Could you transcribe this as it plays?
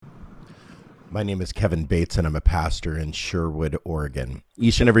My name is Kevin Bates, and I'm a pastor in Sherwood, Oregon.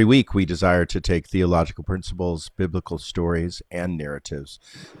 Each and every week, we desire to take theological principles, biblical stories, and narratives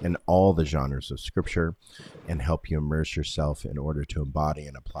in all the genres of Scripture and help you immerse yourself in order to embody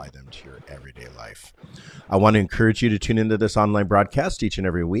and apply them to your everyday life. I want to encourage you to tune into this online broadcast each and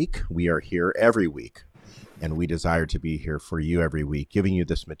every week. We are here every week, and we desire to be here for you every week, giving you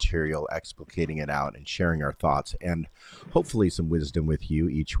this material, explicating it out, and sharing our thoughts, and hopefully some wisdom with you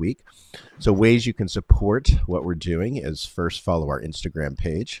each week. So ways you can support what we're doing is first follow our Instagram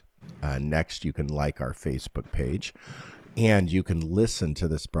page. Next, you can like our Facebook page. And you can listen to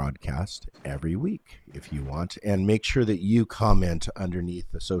this broadcast every week if you want. And make sure that you comment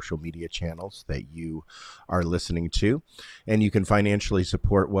underneath the social media channels that you are listening to. And you can financially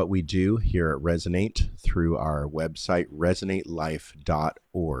support what we do here at Resonate through our website,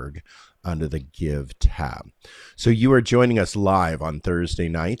 resonatelife.org, under the Give tab. So you are joining us live on Thursday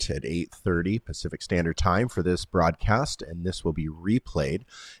night at 8:30 Pacific Standard Time for this broadcast, and this will be replayed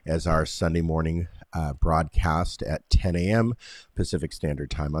as our Sunday morning broadcast at 10 a.m. Pacific Standard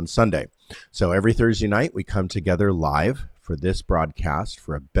Time on Sunday. So every Thursday night, we come together live for this broadcast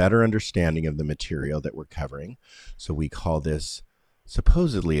for a better understanding of the material that we're covering. So we call this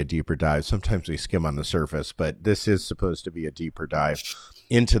supposedly a deeper dive. Sometimes we skim on the surface, but this is supposed to be a deeper dive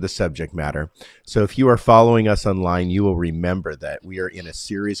into the subject matter. So if you are following us online, you will remember that we are in a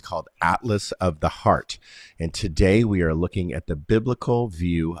series called Atlas of the Heart. And today we are looking at the biblical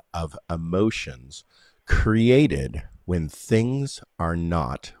view of emotions created when things are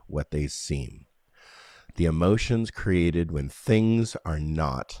not what they seem. The emotions created when things are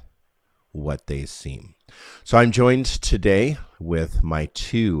not what they seem. So I'm joined today with my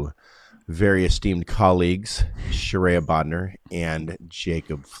two very esteemed colleagues, Sharia Bodner and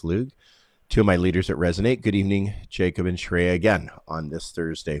Jacob Flug, two of my leaders at Resonate. Good evening, Jacob and Sharia, again on this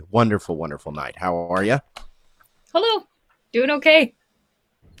Thursday. Wonderful, wonderful night. How are you? Hello. Doing okay.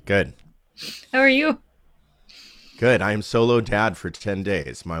 Good. How are you? Good. I am solo dad for 10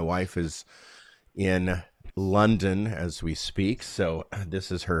 days. My wife is in London as we speak, so this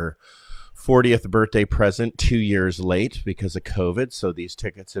is her 40th birthday present, 2 years late because of COVID. So these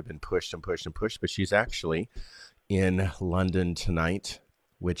tickets have been pushed and pushed and pushed, but she's actually in London tonight,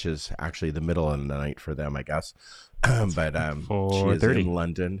 which is actually the middle of the night for them, I guess. But she is in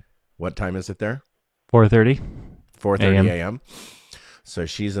London. What time is it there? 4:30. 4:30 a.m. So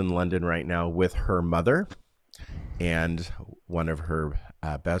she's in London right now with her mother and one of her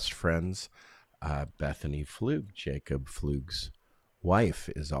best friends, Bethany Flug, Jacob Flug's wife,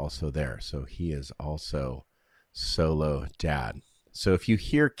 is also there. So he is also solo dad. So if you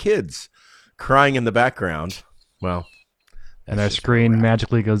hear kids crying in the background, well, and our screen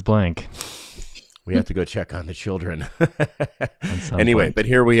magically goes blank. We have to go check on the children. Anyway, but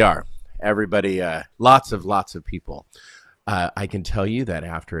here we are. Everybody, lots of people. I can tell you that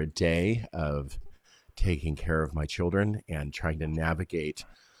after a day of taking care of my children and trying to navigate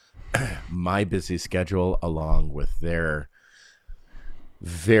my busy schedule along with their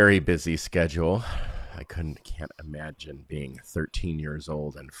very busy schedule, I can't imagine being 13 years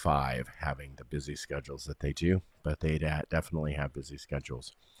old and 5 having the busy schedules that they do, but they definitely have busy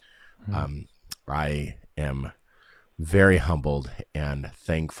schedules. I am very humbled and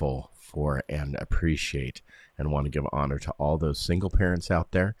thankful for and appreciate and want to give honor to all those single parents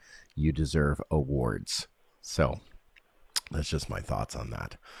out there. You deserve awards. So that's just my thoughts on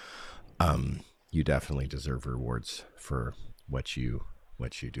that. You definitely deserve rewards for what you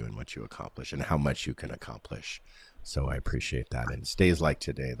do and what you accomplish and how much you can accomplish. So I appreciate that. And it's days like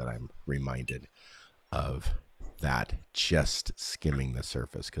today that I'm reminded of that, just skimming the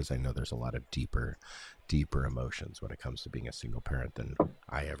surface, because I know there's a lot of deeper emotions when it comes to being a single parent than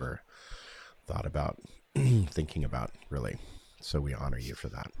I ever thought about thinking about, really. So we honor you for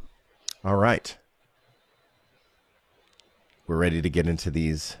that. All right. We're ready to get into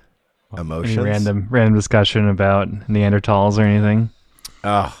these emotions. Any random discussion about Neanderthals or anything?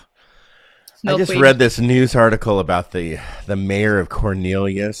 Oh, I just read this news article about the mayor of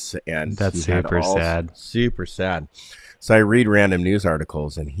Cornelius, and that's super sad. Super sad. So I read random news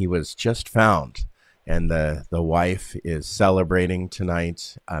articles, and he was just found, and the wife is celebrating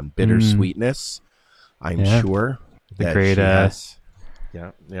tonight. Bittersweetness, I'm sure. The great,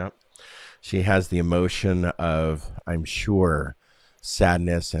 she has the emotion of, I'm sure,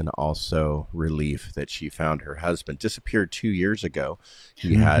 sadness and also relief that she found her husband disappeared 2 years ago.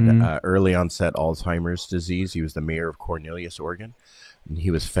 He had early onset Alzheimer's disease. He was the mayor of Cornelius, Oregon. And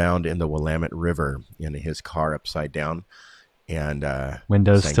he was found in the Willamette River in his car upside down, and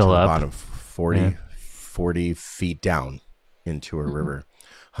windows still up, bottom 40 feet down into a river.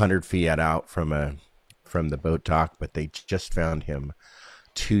 100 feet out from the boat dock, but they just found him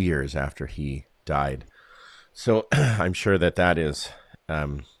 2 years after he died. So I'm sure that is, a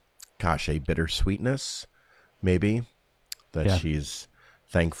bittersweetness, maybe, that she's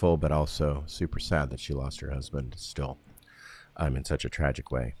thankful, but also super sad that she lost her husband still in such a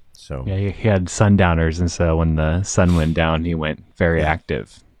tragic way. So yeah, he had sundowners, and so when the sun went down, he went very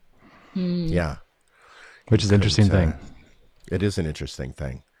active. Yeah. Which is an interesting thing. It is an interesting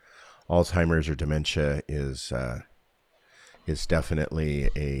thing. Alzheimer's or dementia is definitely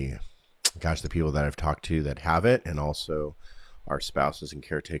the people that I've talked to that have it, and also our spouses and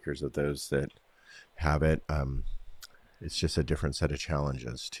caretakers of those that have it. It's just a different set of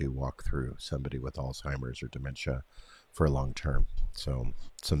challenges to walk through somebody with Alzheimer's or dementia for a long term. So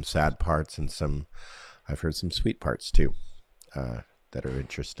some sad parts and I've heard some sweet parts too, that are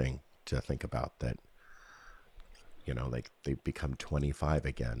interesting to think about, that, like they become 25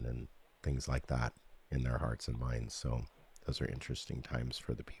 again and things like that in their hearts and minds. So those are interesting times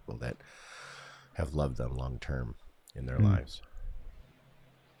for the people that have loved them long term in their lives.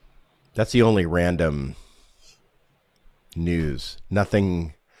 That's the only random news.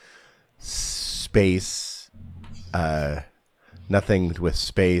 Nothing space, nothing with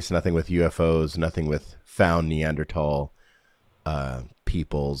space, nothing with UFOs, nothing with found Neanderthal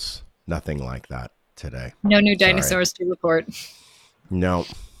peoples, nothing like that today. No new dinosaurs to report. No.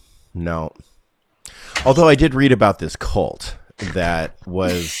 Although I did read about this cult that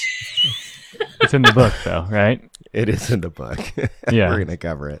was... It's in the book, though, right? It is in the book. Yeah. We're going to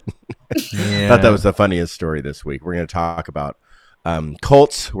cover it. Yeah. I thought that was the funniest story this week. We're going to talk about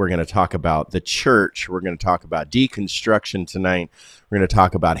cults. We're going to talk about the church. We're going to talk about deconstruction tonight. We're going to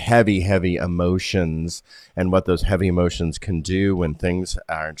talk about heavy, heavy emotions and what those heavy emotions can do when things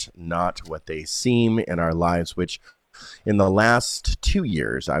aren't not what they seem in our lives, which in the last 2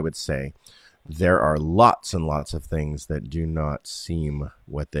 years, I would say, there are lots and lots of things that do not seem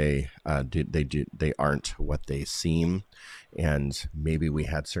what they do. They aren't what they seem. And maybe we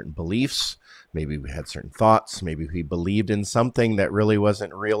had certain beliefs, maybe we had certain thoughts, maybe we believed in something that really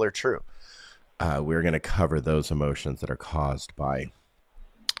wasn't real or true. We're going to cover those emotions that are caused by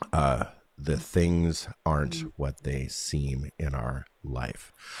the things aren't what they seem in our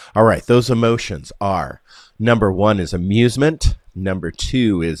life. All right, those emotions are: number 1 is amusement, number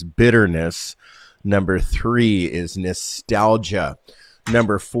 2 is bitterness, number 3 is nostalgia,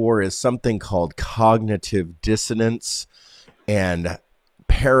 number 4 is something called cognitive dissonance, and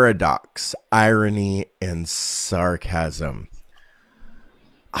paradox, irony, and sarcasm.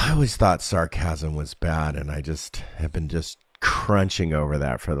 I always thought sarcasm was bad, and I have been crunching over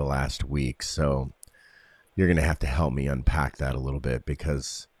that for the last week. So you're going to have to help me unpack that a little bit,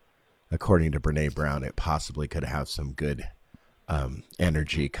 because according to Brene Brown, it possibly could have some good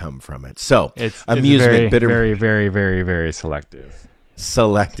energy come from it. So it's amusement, very, very, very, very selective.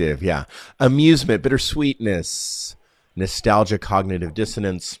 Selective, yeah. Amusement, bittersweetness, nostalgia, cognitive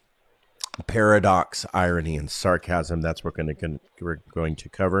dissonance, paradox, irony, and sarcasm. That's what we're going to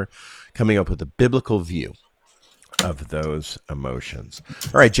cover, coming up with a biblical view of those emotions.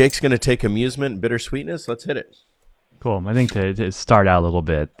 All right, Jake's going to take amusement, bittersweetness. Let's hit it. Cool. I think to start out a little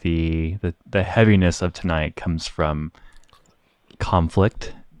bit, the heaviness of tonight comes from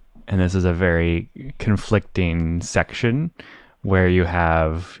conflict, and this is a very conflicting section where you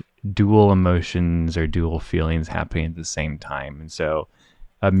have dual emotions or dual feelings happening at the same time. And so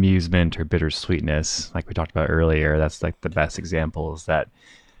amusement or bittersweetness, like we talked about earlier, that's like the best example. Is that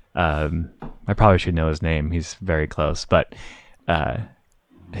I probably should know his name, he's very close, but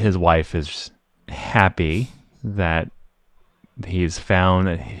his wife is happy that he's found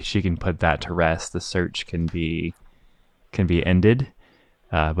that she can put that to rest. The search can be ended,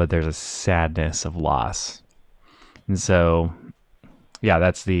 but there's a sadness of loss. And so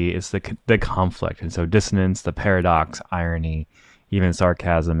it's the conflict. And so dissonance, the paradox, irony, even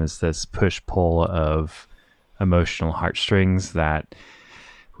sarcasm is this push-pull of emotional heartstrings that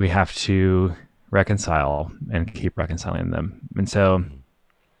we have to reconcile and keep reconciling them. And so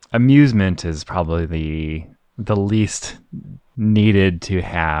amusement is probably the least needed to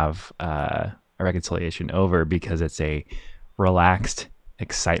have a reconciliation over, because it's a relaxed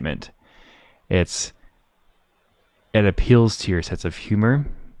excitement. It appeals to your sense of humor.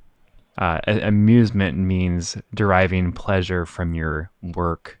 Amusement means deriving pleasure from your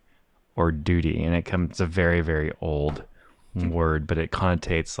work or duty, and it's a very, very old word, but it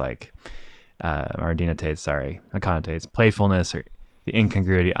connotates playfulness, or the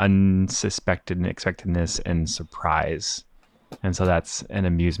incongruity, unsuspected expectedness, and surprise. And so that's an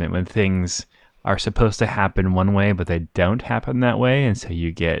amusement when things are supposed to happen one way, but they don't happen that way, and so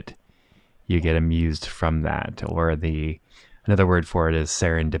you get amused from that. Or another word for it is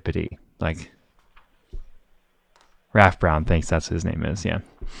serendipity. Like Raph Brown thinks that's his name is. Yeah.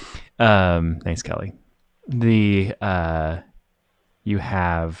 Thanks, Kelly. You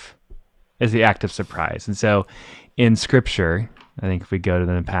have is the act of surprise, and so in Scripture, I think if we go to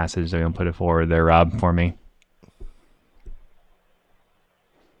the passage, I'm gonna put it forward there, Rob, for me.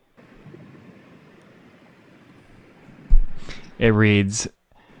 It reads,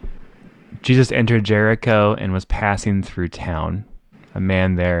 Jesus entered Jericho and was passing through town. A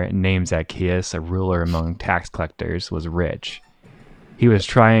man there named Zacchaeus, a ruler among tax collectors, was rich. He was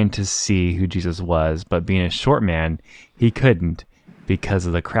trying to see who Jesus was, but being a short man, he couldn't because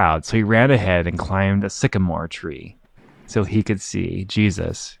of the crowd. So he ran ahead and climbed a sycamore tree so he could see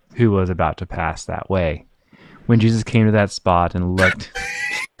Jesus, who was about to pass that way. When Jesus came to that spot and looked...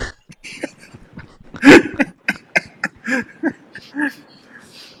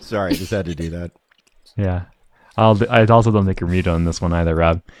 Sorry, just had to do that. Yeah. I also don't think you read on this one either,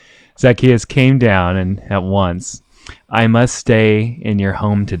 Rob. Zacchaeus came down and at once, I must stay in your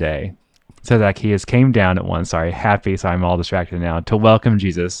home today. So Zacchaeus came down at once, happy, so I'm all distracted now, to welcome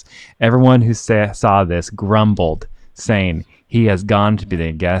Jesus. Everyone who saw this grumbled, saying, he has gone to be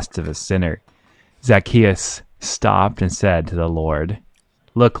the guest of a sinner. Zacchaeus stopped and said to the Lord,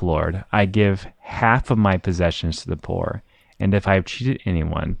 look, Lord, I give half of my possessions to the poor, and if I have cheated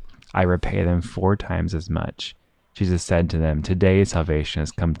anyone, I repay them 4 times as much. Jesus said to them, today salvation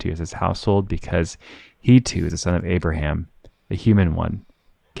has come to this household, because he too is the son of Abraham, the human one,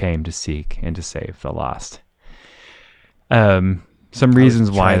 came to seek and to save the lost. Some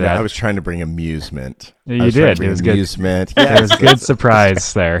reasons why that... I was trying to bring amusement. You did. It was good. Amusement. Yes. There was good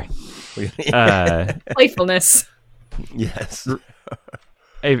surprise there. Playfulness. Yes.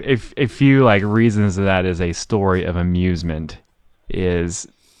 A few reasons that is a story of amusement is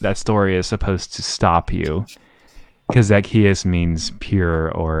that story is supposed to stop you, because Zacchaeus means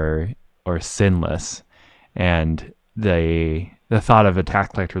pure or sinless, and the thought of a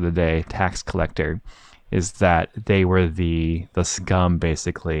tax collector is that they were the scum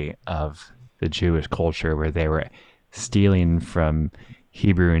basically of the Jewish culture, where they were stealing from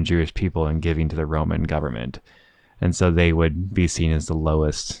Hebrew and Jewish people and giving to the Roman government. And so they would be seen as the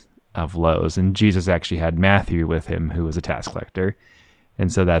lowest of lows. And Jesus actually had Matthew with him, who was a tax collector.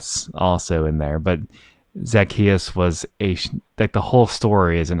 And so that's also in there. But Zacchaeus was the whole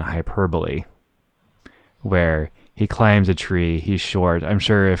story is in hyperbole, where he climbs a tree, he's short. I'm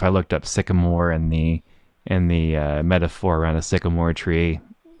sure if I looked up sycamore and the metaphor around a sycamore tree,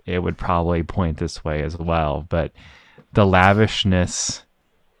 it would probably point this way as well. But the lavishness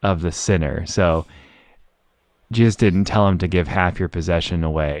of the sinner. So Jesus didn't tell him to give half your possession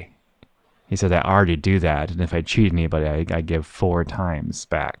away. He said, I already do that, and if I cheat anybody, I give 4 times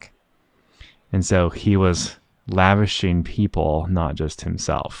back. And so he was lavishing people, not just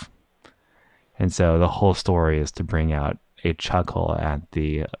himself. And so the whole story is to bring out a chuckle at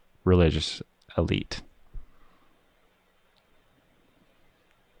the religious elite.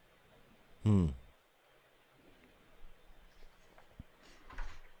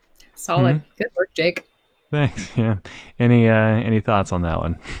 Solid. Good work, Jake. Thanks. Yeah. Any thoughts on that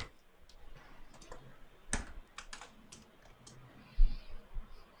one?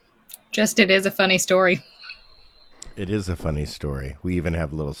 Just it is a funny story. It is a funny story. We even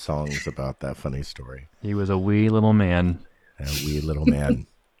have little songs about that funny story. He was a wee little man. A wee little man.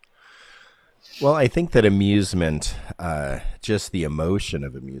 Well, I think that amusement, just the emotion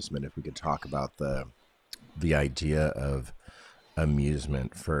of amusement, if we could talk about the idea of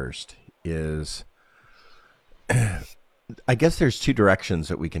amusement first, is... I guess there's 2 directions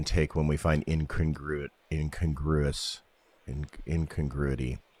that we can take when we find incongruity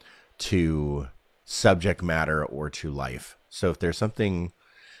to subject matter or to life. So if there's something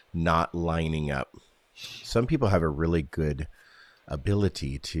not lining up, some people have a really good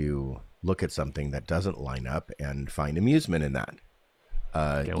ability to look at something that doesn't line up and find amusement in that.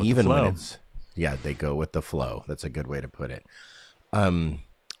 Even when it's, they go with the flow. That's a good way to put it.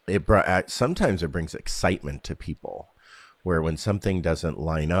 Sometimes it brings excitement to people, where when something doesn't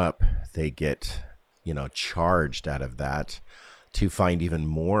line up, they get, charged out of that to find even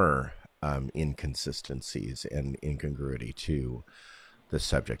more inconsistencies and incongruity to the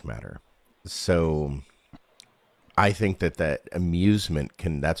subject matter. So I think that amusement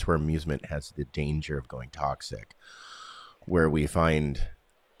that's where amusement has the danger of going toxic, where we find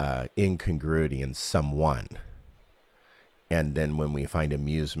incongruity in someone. And then when we find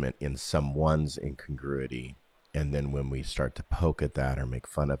amusement in someone's incongruity, And then when we start to poke at that or make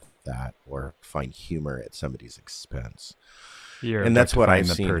fun of that or find humor at somebody's expense. And that's what I've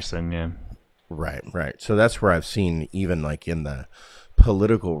seen. Person, yeah. Right. So that's where I've seen, even like in the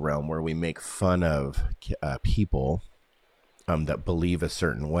political realm, where we make fun of people that believe a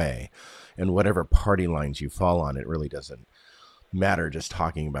certain way, and whatever party lines you fall on, it really doesn't matter. Just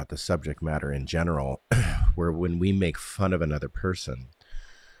talking about the subject matter in general, where when we make fun of another person,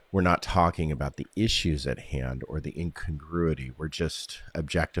 we're not talking about the issues at hand or the incongruity. We're just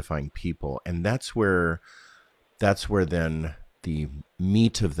objectifying people, and that's where then the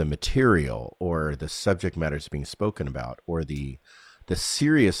meat of the material or the subject matter is being spoken about, or the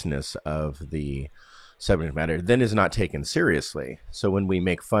seriousness of the subject matter then is not taken seriously. So when we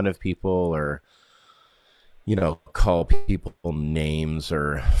make fun of people or, call people names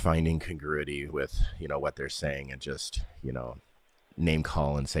or find incongruity with, what they're saying, and just, name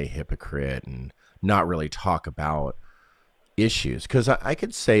call and say hypocrite and not really talk about issues. Because I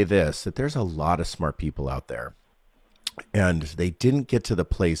could say this, that there's a lot of smart people out there, and they didn't get to the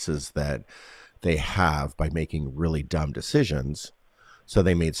places that they have by making really dumb decisions. So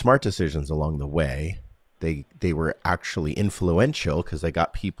they made smart decisions along the way. They were actually influential because they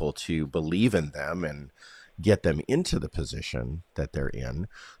got people to believe in them and get them into the position that they're in.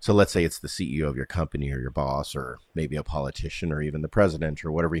 So let's say it's the CEO of your company or your boss, or maybe a politician, or even the president,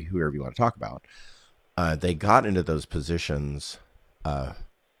 or whoever you want to talk about. They got into those positions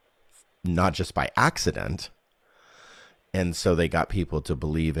not just by accident. And so they got people to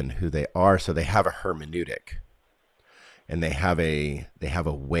believe in who they are. So they have a hermeneutic, and they have a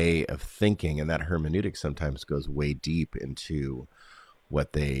way of thinking. And that hermeneutic sometimes goes way deep into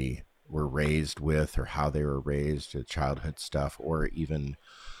what they were raised with, or how they were raised, childhood stuff, or even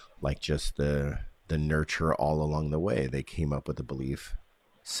like just the nurture all along the way. They came up with a belief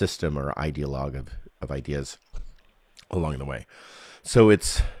system or ideologue of ideas along the way. So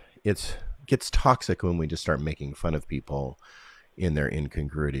it's gets toxic when we just start making fun of people in their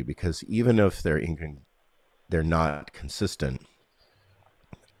incongruity, because even if they're not consistent,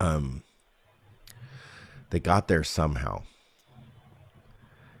 they got there somehow.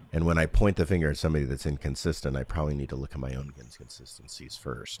 And when I point the finger at somebody that's inconsistent, I probably need to look at my own inconsistencies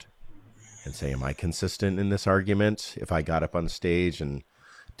first and say, am I consistent in this argument? If I got up on stage and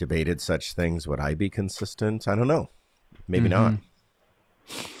debated such things, would I be consistent? I don't know. Maybe not.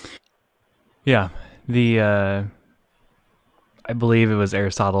 Yeah. I believe it was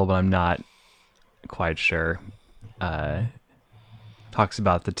Aristotle, but I'm not quite sure. Talks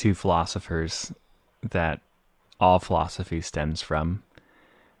about the two philosophers that all philosophy stems from.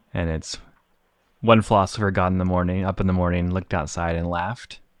 And it's one philosopher got up in the morning, looked outside and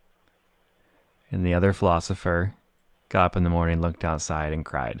laughed. And the other philosopher got up in the morning, looked outside and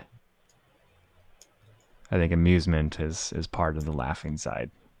cried. I think amusement is part of the laughing side.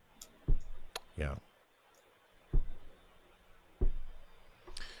 Yeah.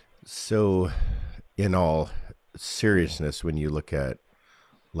 So in all seriousness, when you look at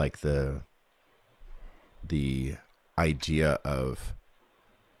like the idea of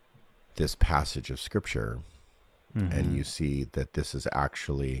this passage of scripture, and you see that this is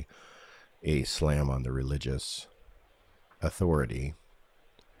actually a slam on the religious authority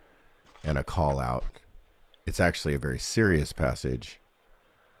and a call out, it's actually a very serious passage.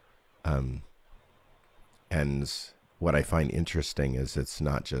 And what I find interesting is it's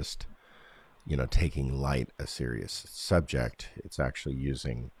not just, taking light a serious subject. It's actually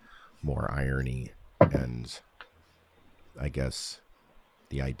using more irony and, I guess,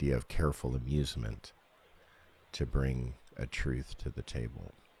 the idea of careful amusement to bring a truth to the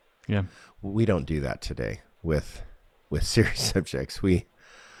table. Yeah. We don't do that today with serious subjects. We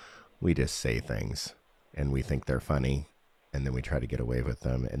just say things and we think they're funny, and then we try to get away with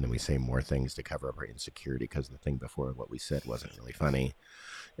them, and then we say more things to cover up our insecurity because the thing before what we said wasn't really funny,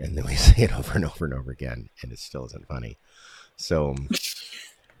 and then we say it over and over and over again, and it still isn't funny. So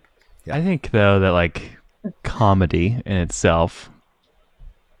yeah. I think though that like comedy in itself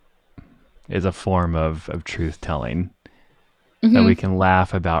is a form of truth telling, that we can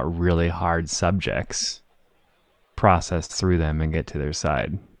laugh about really hard subjects, process through them, and get to their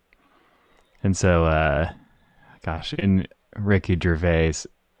side. And so, in Ricky Gervais,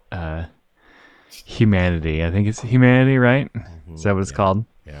 Humanity, I think it's Humanity, right? Is that what it's called?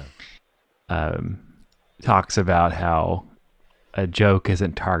 Yeah. Talks about how a joke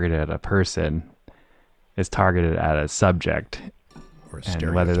isn't targeted at a person, it's targeted at a subject. Or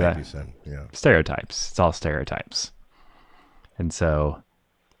stereotype, you said. Yeah. Stereotypes. It's all stereotypes. And so,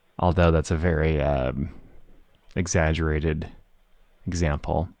 although that's a very exaggerated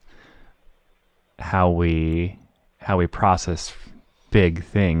example, how we how we process big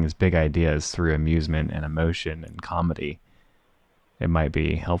things, big ideas through amusement and emotion and comedy, it might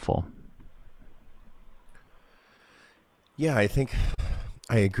be helpful. Yeah, I think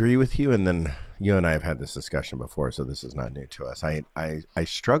I agree with you. And then you and I have had this discussion before, so this is not new to us. I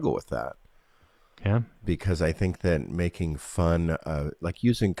struggle with that. Yeah. Because I think that making fun, like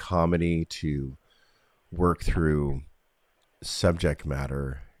using comedy to work through subject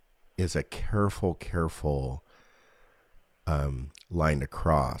matter is a careful line to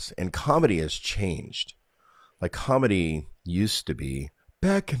cross. And comedy has changed. Like comedy used to be,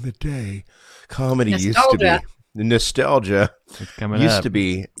 back in the day, comedy Nostalgia. nostalgia It's coming used up. to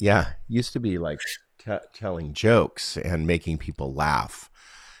be, used to be like telling jokes and making people laugh.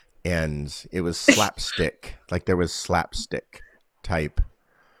 And it was slapstick. Like there was slapstick type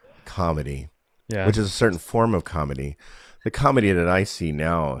comedy, Yeah. which is a certain form of comedy. The comedy that I see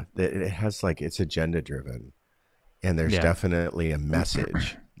now, that it has like, it's agenda driven, and there's Yeah. definitely a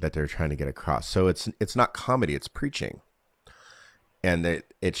message that they're trying to get across. So it's not comedy, it's preaching. And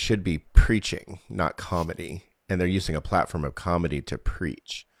it should be preaching, not comedy. And they're using a platform of comedy to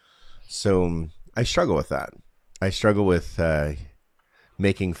preach. So I struggle with that. I struggle with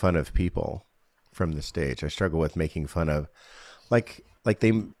making fun of people from the stage. I struggle with making fun of like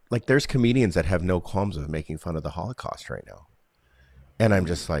there's comedians that have no qualms of making fun of the Holocaust right now. And I'm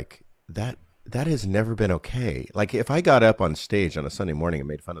just like, that has never been okay. Like if I got up on stage on a Sunday morning and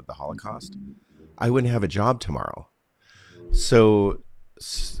made fun of the Holocaust, I wouldn't have a job tomorrow. So,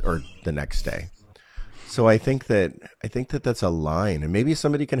 or the next day. So I think that that's a line, and maybe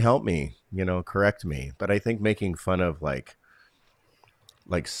somebody can help me, correct me. But I think making fun of like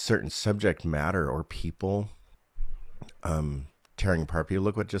certain subject matter or people, tearing apart people.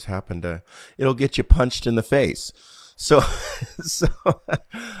 Look what just happened to, it'll get you punched in the face. So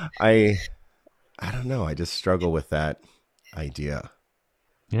I don't know. I just struggle with that idea.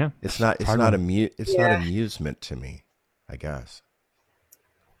 Yeah. It's not amusement to me, I guess.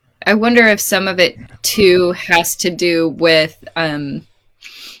 I wonder if some of it too has to do with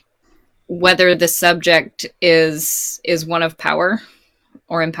whether the subject is one of power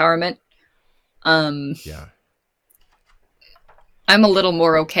or empowerment. Yeah. I'm a little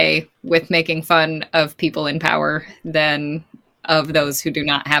more okay with making fun of people in power than of those who do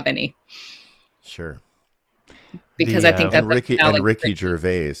not have any. Sure. Because I think that Ricky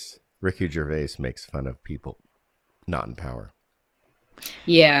Gervais makes fun of people not in power.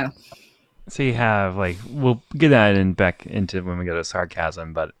 Yeah. So you have we'll get that back into when we go to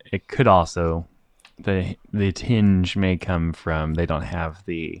sarcasm, but it could also the tinge may come from they don't have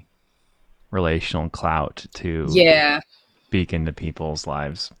the relational clout to speak into people's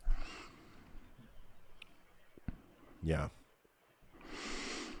lives. Yeah.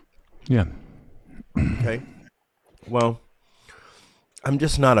 Yeah. Okay. Well, I'm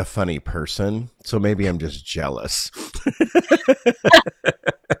just not a funny person, so maybe I'm just jealous.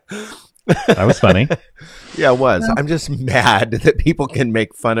 That was funny. Yeah, it was. I'm just mad that people can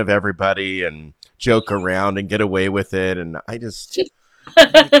make fun of everybody and joke around and get away with it. And I'm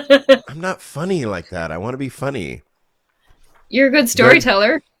not funny like that. I want to be funny. You're a good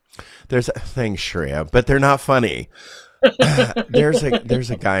storyteller. There's a thing, Shreya, but they're not funny. There's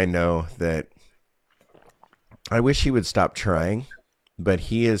a guy I know that I wish he would stop trying, but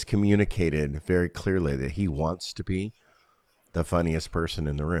he has communicated very clearly that he wants to be the funniest person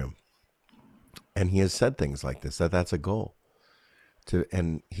in the room. And he has said things like this, that's a goal.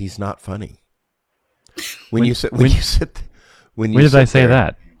 And he's not funny. When did I say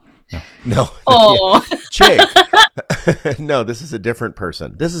that? No. Oh. Jake. No, this is a different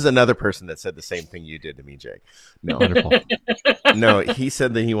person. This is another person that said the same thing you did to me, Jake. No. Wonderful. No, he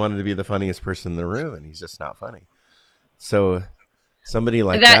said that he wanted to be the funniest person in the room, and he's just not funny. So somebody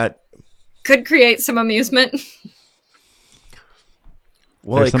like that could create some amusement.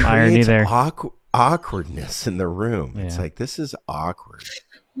 Well, there's it some irony creates there. Awkwardness in the room. Yeah. It's like, this is awkward.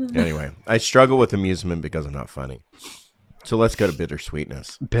 Anyway, I struggle with amusement because I'm not funny. So let's go to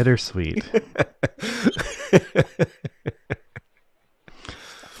bittersweetness. Bittersweet.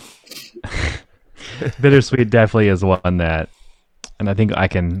 Bittersweet definitely is one that, and I think I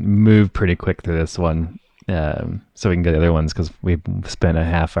can move pretty quick through this one, so we can get the other ones because we've spent a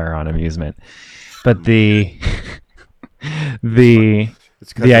half hour on amusement. But the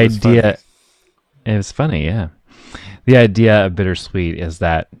idea, it was funny, yeah. The idea of bittersweet is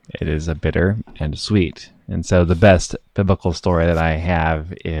that it is a bitter and a sweet. And so the best biblical story that I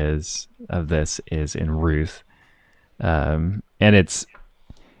have is in Ruth. And it's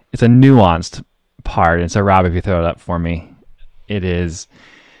a nuanced part. And so Rob, if you throw it up for me, it is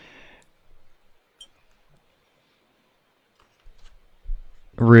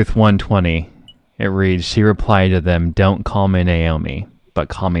Ruth 120, it reads, she replied to them, "Don't call me Naomi, but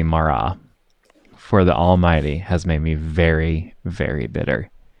call me Mara, for the Almighty has made me very, very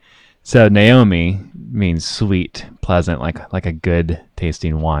bitter." So Naomi means sweet, pleasant, like a good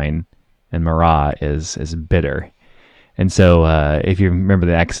tasting wine, and Mara is bitter. And so if you remember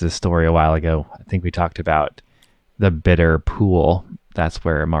the Exodus story a while ago, I think we talked about the bitter pool. That's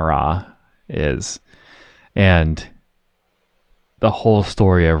where Mara is. And the whole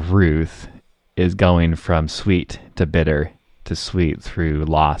story of Ruth is going from sweet to bitter to sweet through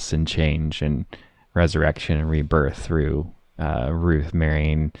loss and change and resurrection and rebirth through Ruth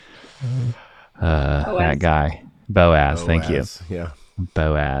marrying that guy, Boaz. Thank you. Yeah.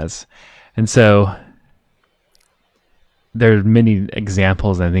 Boaz. And so there are many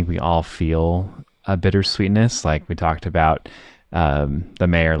examples, and I think we all feel a bittersweetness, like we talked about the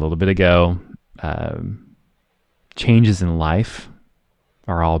mayor a little bit ago. Changes in life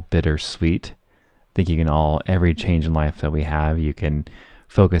are all bittersweet. I think every change in life that we have, you can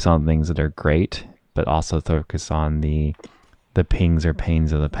focus on things that are great, but also focus on the pings or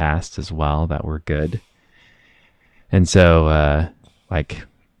pains of the past as well that were good. And so, like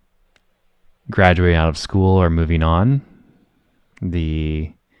graduating out of school or moving on,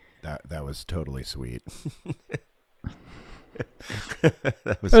 that was totally sweet.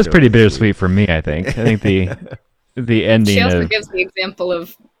 That was pretty bittersweet for me, I think. I think the ending. She also gives the example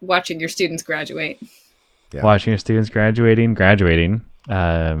of watching your students graduate. Yeah. Watching your students graduating.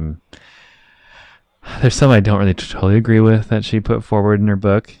 There's some I don't really totally agree with that she put forward in her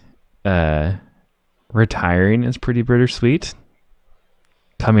book. Retiring is pretty bittersweet.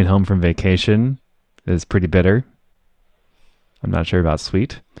 Coming home from vacation is pretty bitter. I'm not sure about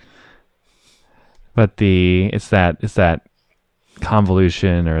sweet. But it's that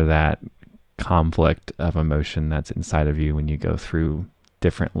convolution or that conflict of emotion that's inside of you when you go through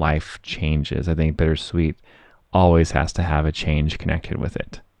different life changes. I think bittersweet always has to have a change connected with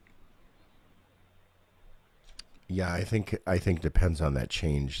it. Yeah, I think depends on that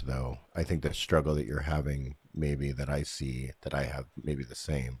change, though. I think the struggle that you're having, maybe that I see, that I have maybe the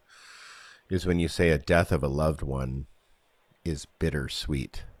same, is when you say a death of a loved one is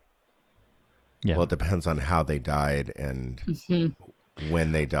bittersweet. Yeah. Well, it depends on how they died and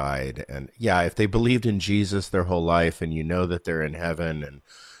when they died. And yeah, if they believed in Jesus their whole life and you know that they're in heaven and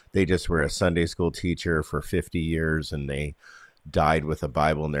they just were a Sunday school teacher for 50 years and they died with a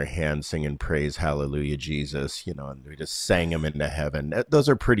Bible in their hand singing praise, hallelujah, Jesus, and we just sang them into heaven. Those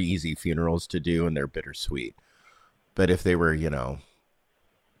are pretty easy funerals to do and they're bittersweet. But if they were,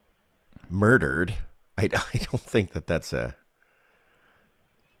 murdered, I don't think that's a...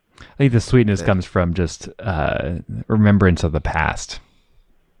 I think the sweetness comes from just remembrance of the past.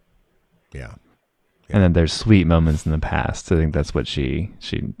 Yeah. And then there's sweet moments in the past. I think that's what she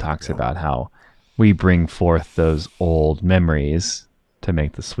talks about, how we bring forth those old memories to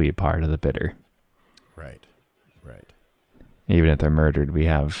make the sweet part of the bitter. Right. Even if they're murdered, we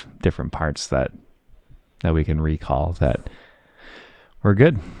have different parts that we can recall that were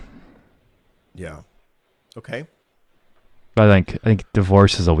good. Yeah. Okay. But I think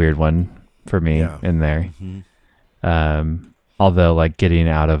divorce is a weird one for me in there. Mm-hmm. Although like getting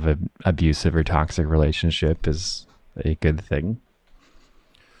out of an abusive or toxic relationship is a good thing.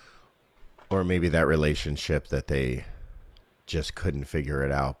 Or maybe that relationship that they just couldn't figure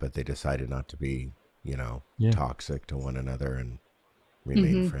it out, but they decided not to be, toxic to one another and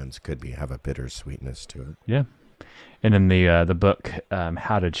remain friends could have a bittersweetness to it. Yeah. And in the book,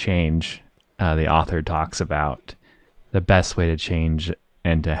 How to Change, the author talks about the best way to change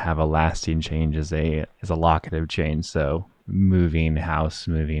and to have a lasting change is a locative change. So moving house,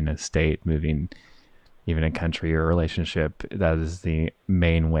 moving a state, moving even a country or relationship, that is the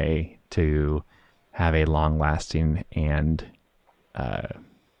main way to have a long-lasting and a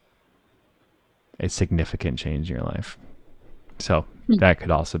significant change in your life. So that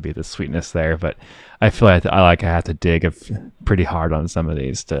could also be the sweetness there, but I feel like I have to dig pretty hard on some of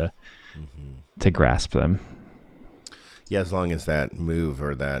these to grasp them. Yeah, as long as that move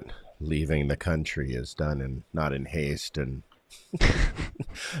or that leaving the country is done and not in haste and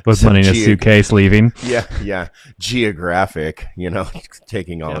with money in a suitcase leaving. Yeah. Geographic,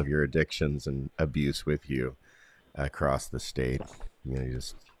 taking all of your addictions and abuse with you across the state.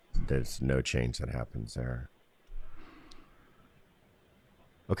 There's no change that happens there.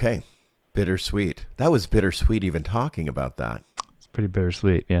 Okay. Bittersweet. That was bittersweet even talking about that. It's pretty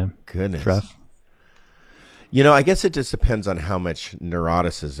bittersweet, yeah. Goodness. It's rough. I guess it just depends on how much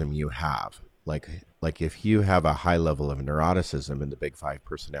neuroticism you have. Like if you have a high level of neuroticism in the big five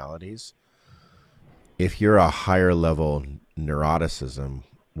personalities, if you're a higher level neuroticism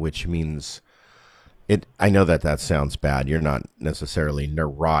which means it. I know that sounds bad. You're not necessarily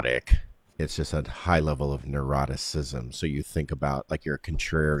neurotic. It's just a high level of neuroticism. So you think about, like, you're a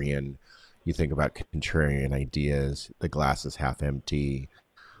contrarian. You think about contrarian ideas. The glass is half empty.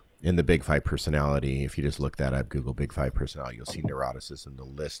 In the Big Five personality, if you just look that up, Google Big Five personality, you'll see neuroticism, the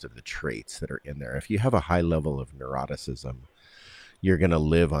list of the traits that are in there. If you have a high level of neuroticism, you're going to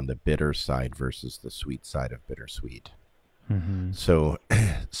live on the bitter side versus the sweet side of bittersweet. Mm-hmm.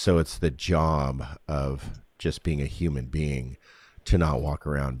 So it's the job of just being a human being to not walk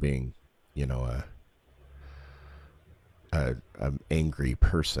around being, a angry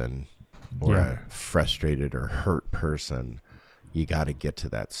person or a frustrated or hurt person. You got to get to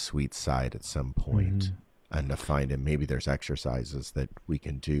that sweet side at some point, and to find it. Maybe there's exercises that we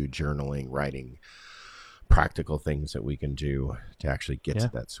can do, journaling, writing, practical things that we can do to actually get to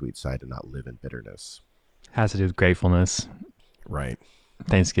that sweet side and not live in bitterness. Has to do with gratefulness. Right.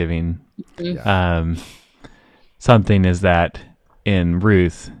 Thanksgiving. Yeah. Something is that in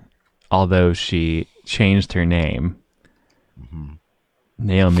Ruth, although she changed her name,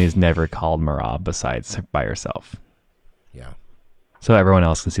 Naomi's never called Merab besides by herself. Yeah. So everyone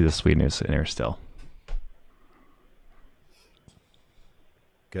else can see the sweetness in her still.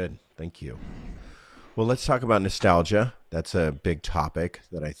 Good. Thank you. Well, let's talk about nostalgia. That's a big topic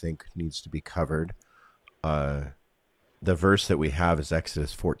that I think needs to be covered. The verse that we have is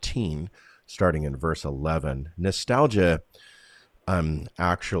Exodus 14, starting in verse 11. Nostalgia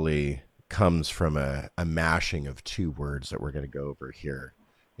actually comes from a mashing of two words that we're going to go over here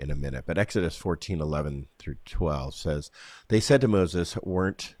in a minute. But Exodus 14:11 through 12 says, "They said to Moses,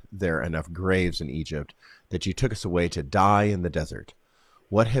 'Weren't there enough graves in Egypt that you took us away to die in the desert?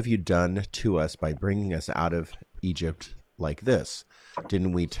 What have you done to us by bringing us out of Egypt like this?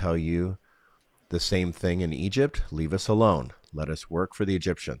 Didn't we tell you the same thing in Egypt? Leave us alone. Let us work for the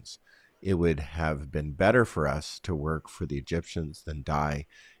Egyptians. It would have been better for us to work for the Egyptians than die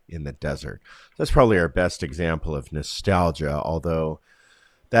in the desert.'" That's probably our best example of nostalgia, although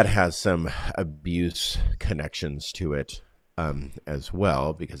that has some abuse connections to it as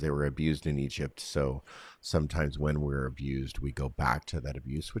well, because they were abused in Egypt. So sometimes when we're abused, we go back to that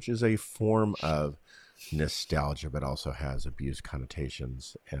abuse, which is a form of nostalgia, but also has abuse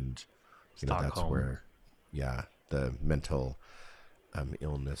connotations. And that's where, the mental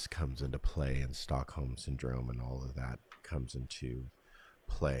illness comes into play, and Stockholm syndrome and all of that comes into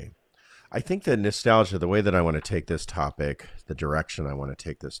play. I think that nostalgia, the way that I want to take this topic, the direction I want to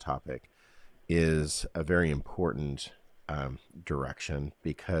take this topic, is a very important direction,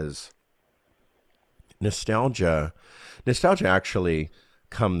 because nostalgia actually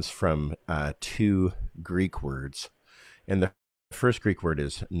comes from two Greek words. And the first Greek word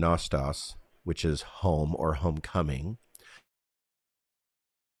is nostos, which is home or homecoming.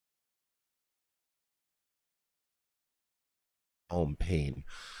 Home pain.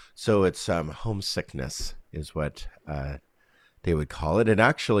 So it's homesickness is what they would call it. It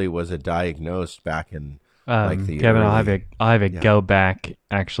actually was diagnosed back in the Kevin, early... I'll have it go back,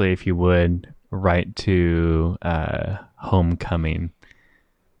 actually, if you would, right to homecoming.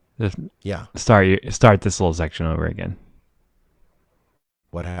 Start this little section over again.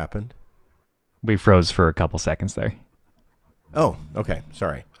 What happened? We froze for a couple seconds there. Oh, okay.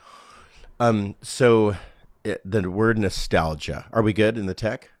 Sorry. So the word nostalgia. Are we good in the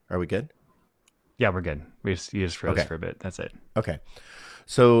tech? Are we good? Yeah, we're good. You just froze for a bit. That's it. Okay.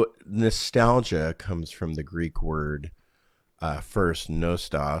 So nostalgia comes from the Greek word first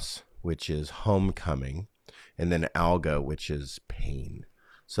nostos, which is homecoming, and then alga, which is pain.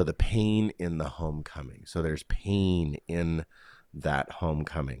 So the pain in the homecoming. So there's pain in that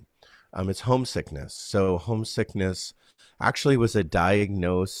homecoming. It's homesickness. So homesickness actually was a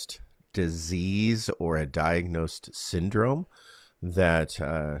diagnosed disease or a diagnosed syndrome that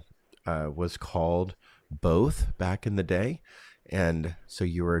was called both back in the day. And so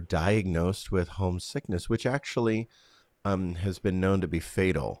you were diagnosed with homesickness, which actually has been known to be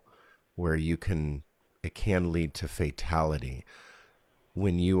fatal, where it can lead to fatality.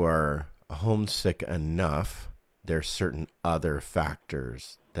 When you are homesick enough, there's certain other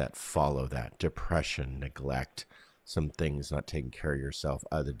factors that follow that: depression, neglect, some things, not taking care of yourself.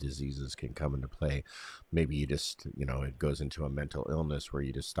 Other diseases can come into play. Maybe you just, it goes into a mental illness where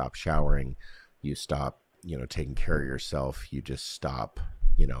you just stop showering, you stop, taking care of yourself, you just stop,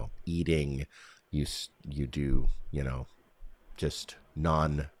 eating, you do, just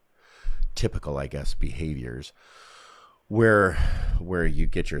non-typical, I guess, behaviors where you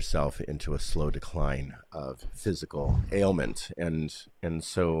get yourself into a slow decline of physical ailment. And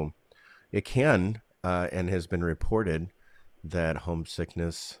so it can, and has been reported that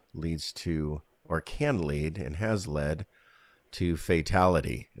homesickness leads to, or can lead, and has led to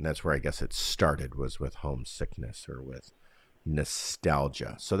fatality. And that's where I guess it started, was with homesickness or with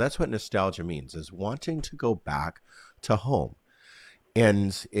nostalgia. So that's what nostalgia means, is wanting to go back to home.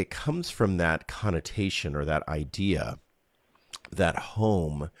 And it comes from that connotation or that idea that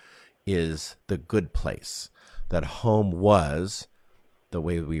home is the good place, that home was the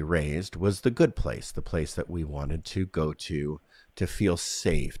way we raised, was the good place, the place that we wanted to go to feel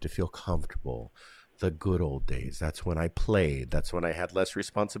safe, to feel comfortable. The good old days. That's when I played. That's when I had less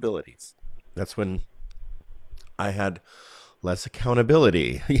responsibilities. That's when I had less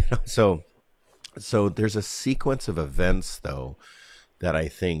accountability. So there's a sequence of events, though, that I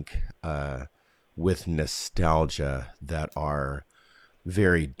think with nostalgia that are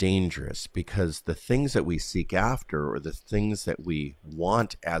very dangerous, because the things that we seek after, or the things that we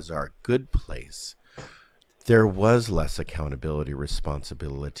want as our good place, there was less accountability,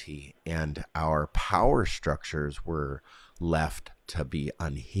 responsibility, and our power structures were left to be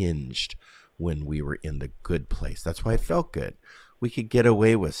unhinged when we were in the good place. That's why it felt good. We could get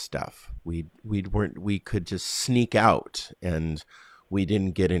away with stuff. We could just sneak out, and we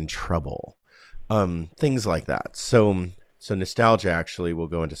didn't get in trouble. Things like that. So nostalgia actually will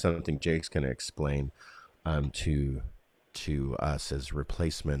go into something Jake's going to explain to us as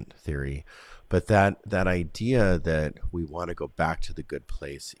replacement theory. But that idea that we want to go back to the good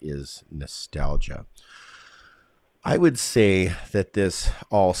place is nostalgia. I would say that this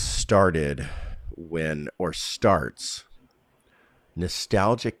all started starts.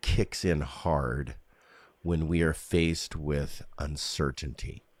 Nostalgia kicks in hard when we are faced with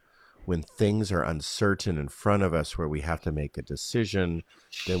uncertainty. When things are uncertain in front of us, where we have to make a decision,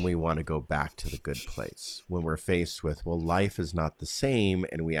 then we want to go back to the good place. When we're faced with, well, life is not the same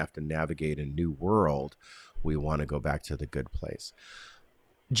and we have to navigate a new world, we want to go back to the good place.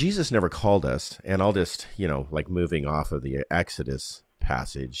 Jesus never called us, and I'll just, like moving off of the Exodus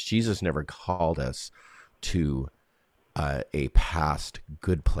passage, Jesus never called us to a past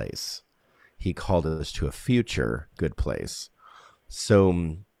good place. He called us to a future good place.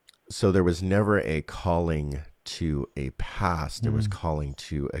 So there was never a calling to a past. There was calling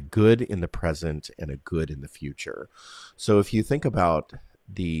to a good in the present and a good in the future. So if you think about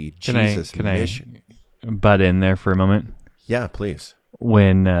the Jesus mission. Can I butt in there for a moment? Yeah, please.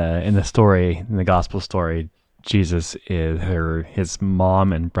 When in the gospel story, Jesus his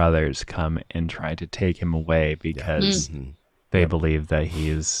mom and brothers come and try to take him away because they believe that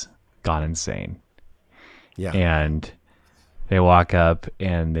he's gone insane. Yeah. And they walk up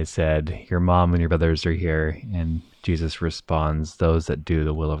and they said, your mom and your brothers are here. And Jesus responds, those that do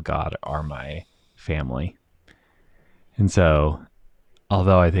the will of God are my family. And so,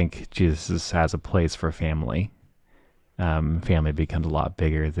 although I think Jesus has a place for family, family becomes a lot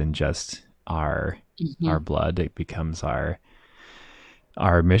bigger than just our blood. It becomes our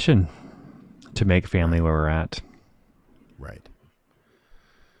mission to make family where we're at. Right.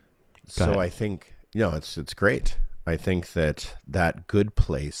 So I think, it's great. I think that good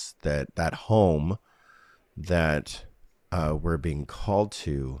place, that home that we're being called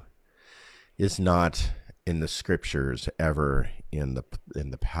to, is not in the scriptures ever in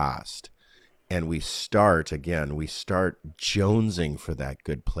the past. And we start jonesing for that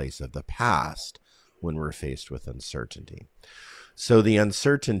good place of the past when we're faced with uncertainty. So the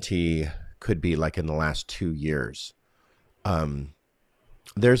uncertainty could be like in the last 2 years.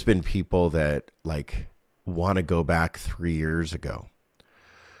 There's been people that want to go back 3 years ago.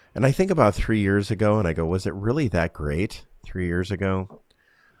 And I think about 3 years ago and I go, was it really that great 3 years ago?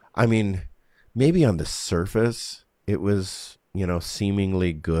 I mean, maybe on the surface it was,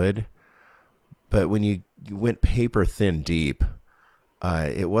 seemingly good. But when you went paper thin deep,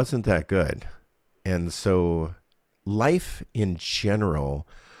 it wasn't that good. And so life in general,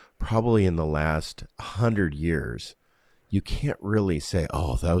 probably in the last 100 years, you can't really say,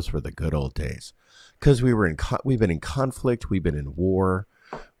 oh, those were the good old days. Because we've been in conflict, we've been in war,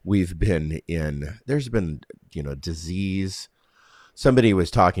 there's been, disease. Somebody was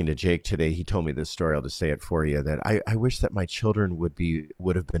talking to Jake today. He told me this story. I'll just say it for you, that I wish that my children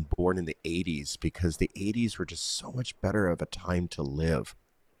would have been born in the 80s, because the 80s were just so much better of a time to live.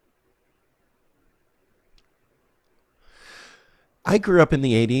 I grew up in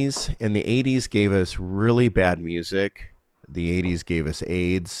the 80s, and the 80s gave us really bad music. The 80s gave us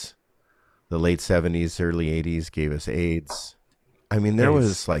AIDS. The late 70s, early 80s gave us AIDS. I mean, there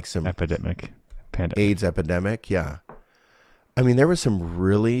was like some pandemic. AIDS epidemic, yeah. I mean, there were some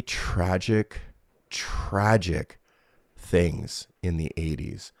really tragic things in the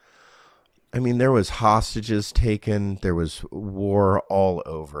 80s. I mean, there was hostages taken. There was war all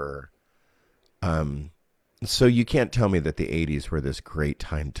over. So you can't tell me that the 80s were this great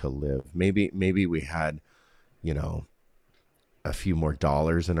time to live. Maybe we had, you know, a few more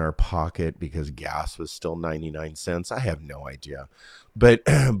dollars in our pocket because gas was still 99 cents. I have no idea. But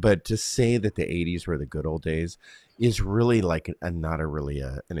but to say that the 80s were the good old days is really like not a really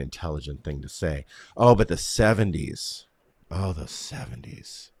an intelligent thing to say. Oh, but the 70s. Oh, the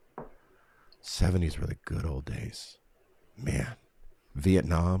 70s. 70s were the good old days. Man.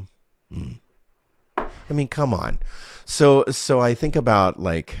 Vietnam. I mean, come on. So I think about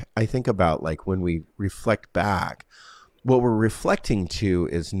like when we reflect back, what we're reflecting to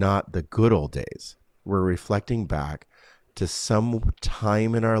is not the good old days. We're reflecting back to some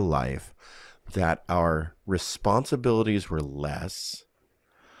time in our life that our responsibilities were less,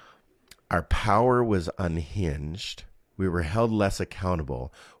 our power was unhinged, we were held less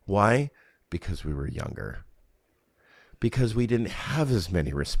accountable. Why? Because we were younger. Because we didn't have as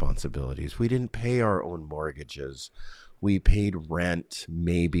many responsibilities. We didn't pay our own mortgages. We paid rent,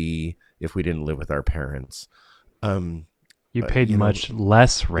 maybe, if we didn't live with our parents. You paid much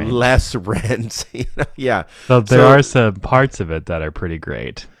less rent. Less rent. Yeah. So there are some parts of it that are pretty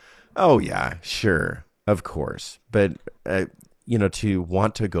great. Oh, yeah, sure. Of course. But, to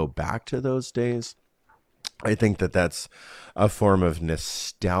want to go back to those days, I think that that's a form of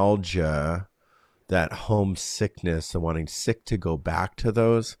nostalgia, that homesickness and wanting sick to go back to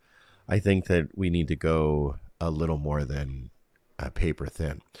those. I think that we need to go a little more than paper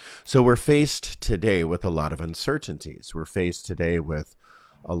thin. So we're faced today with a lot of uncertainties. We're faced today with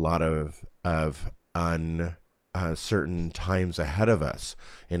a lot of uncertain times ahead of us.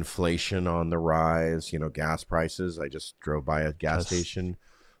 Inflation on the rise, gas prices. I just drove by a gas station,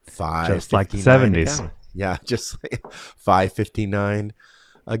 just like the 70s. Yeah, just like $5.59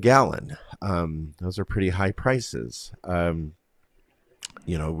 a gallon. Those are pretty high prices.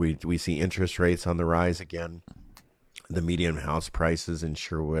 We see interest rates on the rise again. The median house prices in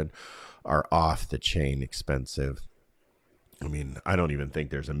Sherwood are off the chain expensive. I mean, I don't even think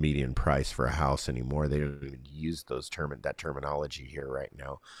there's a median price for a house anymore. They don't even use that terminology here right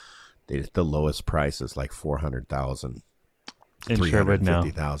now. The lowest price is like $400,000. In Sherwood, no.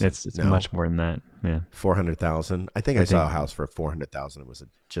 It's much more than that. Yeah, 400,000. I think I saw a house for 400,000. It was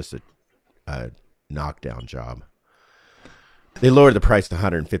just a knockdown job. They lowered the price to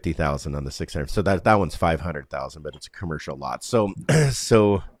 150,000 on the 600. So that one's 500,000, but it's a commercial lot. So there's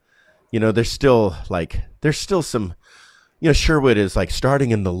still some. Sherwood is like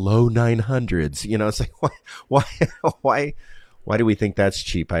starting in the low 900s. It's like why do we think that's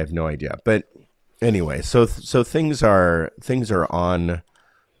cheap? I have no idea. But anyway, so things are on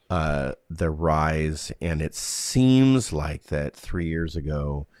the rise, and it seems like that 3 years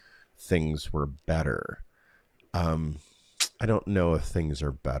ago things were better. I don't know if things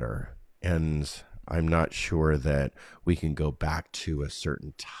are better, and I'm not sure that we can go back to a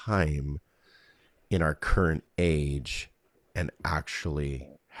certain time in our current age and actually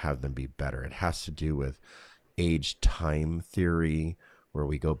have them be better. It has to do with age-time theory, where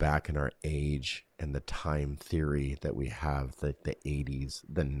we go back in our age and the time theory that we have, that the 80s,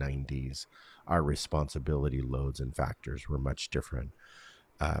 the 90s, our responsibility loads and factors were much different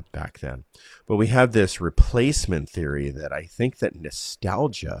back then. But we have this replacement theory that I think that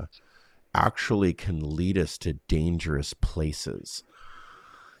nostalgia actually can lead us to dangerous places.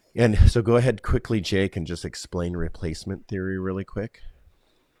 And so go ahead quickly, Jake, and just explain replacement theory really quick.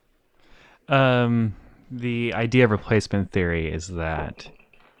 The idea of replacement theory is that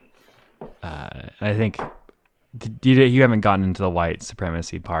I think you haven't gotten into the white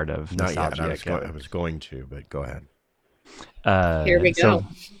supremacy part of nostalgia. Not yet. I was going to, but go ahead. Here we go.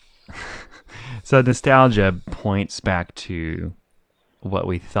 So nostalgia points back to what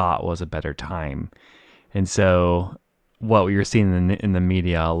we thought was a better time. And so what we're seeing in the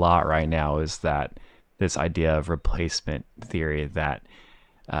media a lot right now is that this idea of replacement theory, that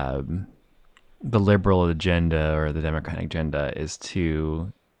the liberal agenda or the Democratic agenda is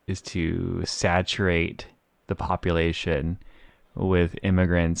to saturate the population with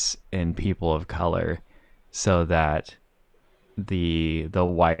immigrants and people of color, so that the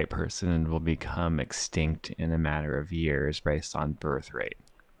white person will become extinct in a matter of years based on birth rate,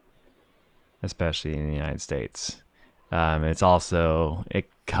 especially in the United States. It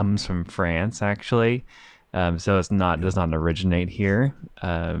comes from France, actually, so does not originate here.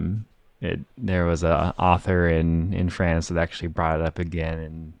 There was an author in France that actually brought it up again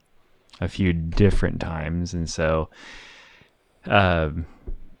in a few different times, and so the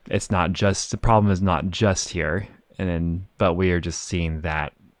problem is not just here. But we are just seeing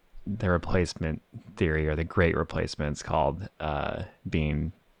that the replacement theory, or the great replacement, it's called,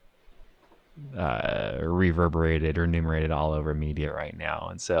 being reverberated or enumerated all over media right now.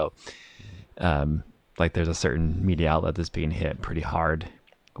 And so, like, there's a certain media outlet that's being hit pretty hard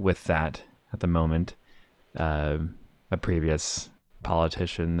with that at the moment. A previous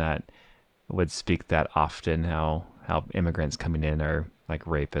politician that would speak that often, how immigrants coming in are like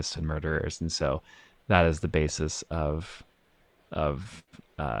rapists and murderers, and so that is the basis of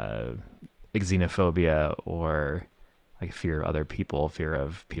xenophobia, or like fear of other people, fear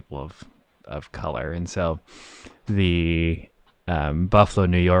of people of color. And so the Buffalo,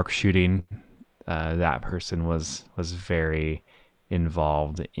 New York shooting, that person was very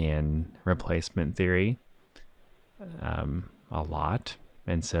involved in replacement theory, a lot.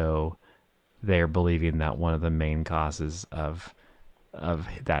 And so they're believing that one of the main causes of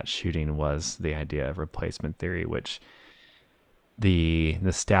that shooting was the idea of replacement theory, which the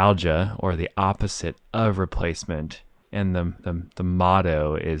nostalgia, or the opposite of replacement, and the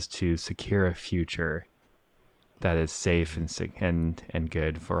motto is to secure a future that is safe and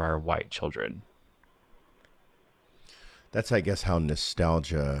good for our white children. That's, I guess, how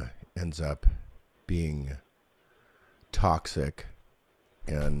nostalgia ends up being toxic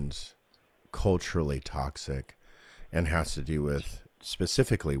and culturally toxic, and has to do with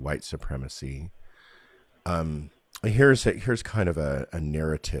specifically white supremacy. Here's kind of a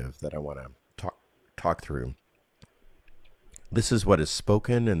narrative that I want to talk through. This is what is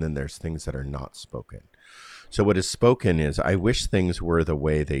spoken, and then there's things that are not spoken. So what is spoken is, I wish things were the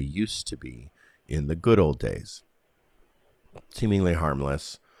way they used to be in the good old days. Seemingly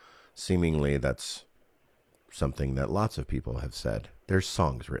harmless. Seemingly that's something that lots of people have said. There's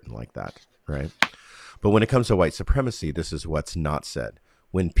songs written like that, right? But when it comes to white supremacy, this is what's not said.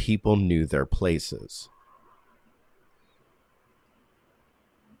 When people knew their places.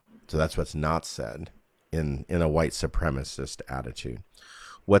 So that's what's not said in a white supremacist attitude.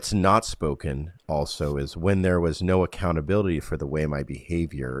 What's not spoken also is when there was no accountability for the way my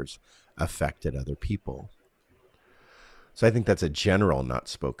behaviors affected other people. So I think that's a general not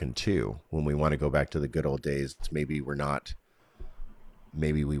spoken too. When we want to go back to the good old days, maybe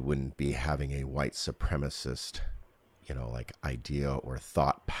we wouldn't be having a white supremacist, like idea or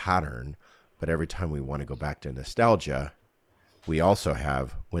thought pattern. But every time we want to go back to nostalgia, we also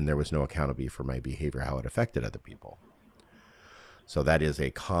have when there was no accountability for my behavior, how it affected other people. So that is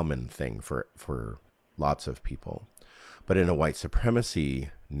a common thing for lots of people. But in a white supremacy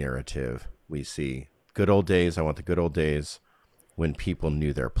narrative, we see good old days. I want the good old days when people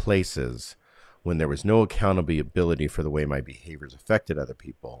knew their places, when there was no accountability for the way my behaviors affected other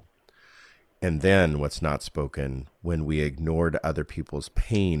people. And then what's not spoken, when we ignored other people's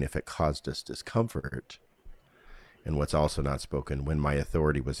pain if it caused us discomfort. And what's also not spoken, when my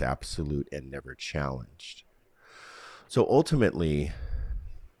authority was absolute and never challenged. So ultimately,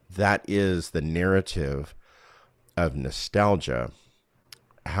 that is the narrative of nostalgia.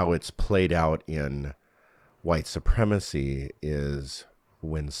 How it's played out in white supremacy is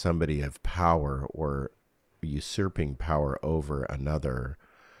when somebody of power or usurping power over another,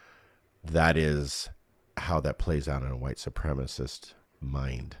 that is how that plays out in a white supremacist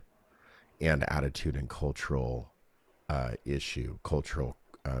mind and attitude and cultural issue, cultural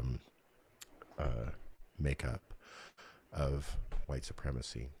makeup of white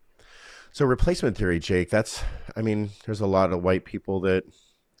supremacy. So replacement theory, Jake, there's a lot of white people that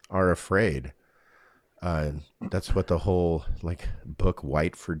are afraid. That's what the whole book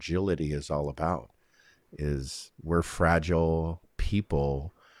White Fragility is all about, is we're fragile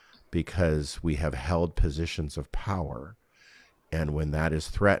people because we have held positions of power. And when that is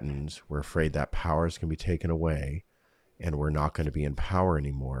threatened, we're afraid that power is going to be taken away and we're not going to be in power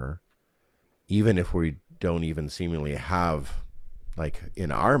anymore. Even if we don't even seemingly have,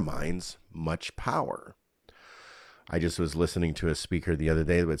 in our minds, much power. I just was listening to a speaker the other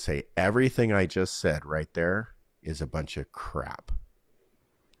day that would say, everything I just said right there is a bunch of crap.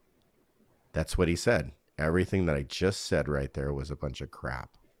 That's what he said. Everything that I just said right there was a bunch of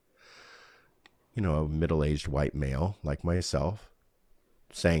crap. A middle-aged white male like myself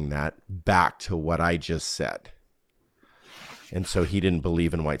saying that back to what I just said. And so he didn't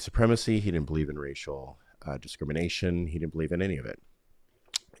believe in white supremacy. He didn't believe in racial discrimination. He didn't believe in any of it.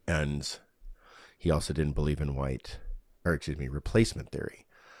 And he also didn't believe in replacement theory.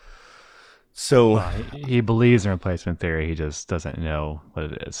 So he believes in replacement theory. He just doesn't know what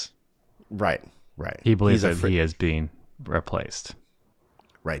it is. Right. He believes that he is being replaced.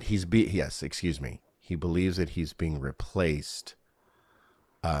 Right. He believes that he's being replaced,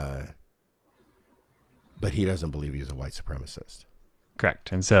 but he doesn't believe he's a white supremacist.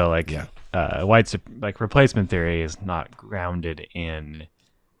 Correct. And so like Yeah. like replacement theory is not grounded in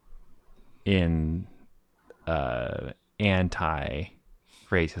anti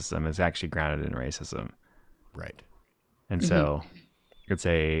racism. It's actually grounded in racism. Right. And Mm-hmm. so it's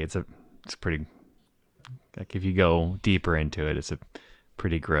pretty, like if you go deeper into it, it's a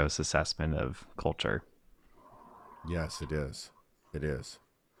pretty gross assessment of culture. Yes, it is. It is.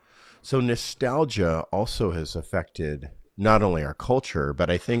 So nostalgia also has affected not only our culture, but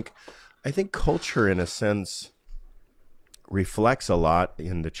I think culture in a sense reflects a lot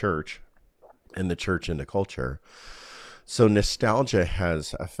in the church and the church in the culture. So nostalgia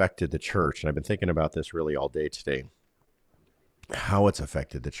has affected the church, and I've been thinking about this really all day today. How it's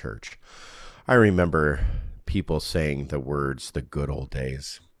affected the church. I remember people saying the words "the good old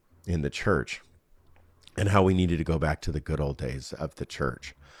days" in the church, and how we needed to go back to the good old days of the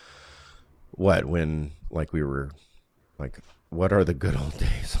church. When like we were like, what are the good old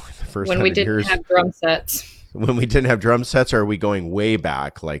days? Like the first When we 100 didn't years have drum sets. when we didn't have drum sets, or are we going way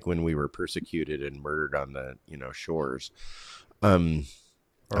back, like when we were persecuted and murdered on the shores? Um,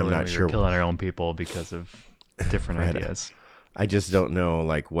 Or I'm when not we were sure. killing our own people because of different Right. ideas. I just don't know,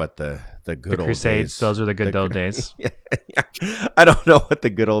 like what the The good old Crusades, days. those are the good old days. Yeah, yeah. I don't know what the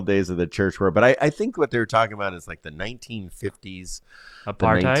good old days of the church were, but I think what they're talking about is like the 1950s, the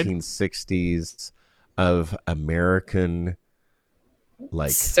Apartheid. 1960s of American,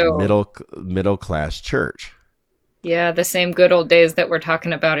 like So middle class church. yeah, the same good old days that we're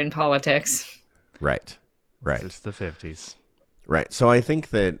talking about in politics. Right. Right. It's the 50s. Right. So I think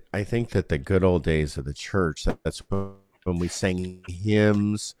that the good old days of the church, that's when we sang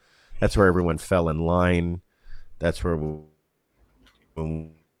hymns, that's where everyone fell in line. That's where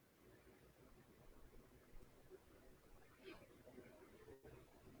when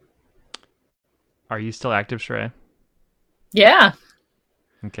Are you still active, Shrey? Yeah,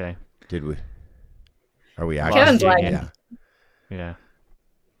 Okay. did we are we Lost active? Kevin's you lagging. again. Yeah.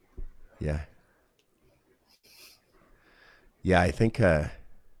 Yeah. Yeah. Yeah, I think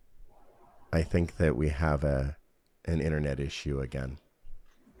that we have an internet issue again.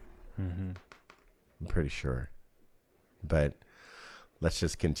 Mm-hmm. I'm pretty sure. But let's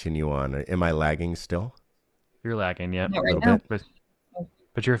just continue on. Am I lagging still? You're lagging, yep. Not A right little now. bit?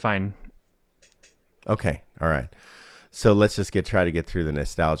 But you're fine. Okay. All right. So let's just try to get through the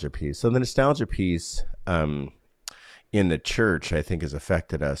nostalgia piece. So the nostalgia piece in the church, I think, has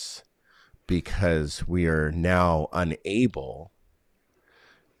affected us because we are now unable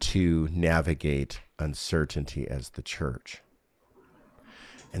to navigate uncertainty as the church.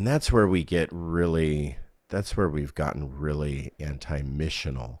 And that's where we've gotten really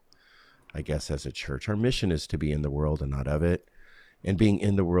anti-missional, I guess, as a church. Our mission is to be in the world and not of it. And being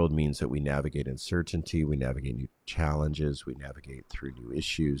in the world means that we navigate uncertainty, we navigate new challenges, we navigate through new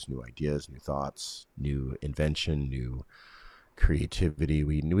issues, new ideas, new thoughts, new invention, new creativity.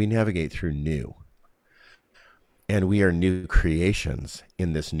 We navigate through new. And we are new creations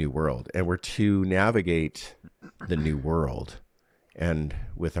in this new world. And we're to navigate the new world and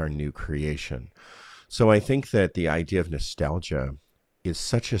with our new creation. So I think that the idea of nostalgia is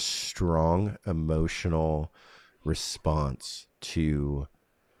such a strong emotional response to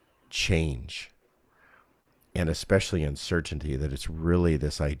change and especially uncertainty, that it's really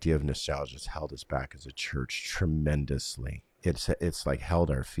this idea of nostalgia has held us back as a church tremendously. It's like held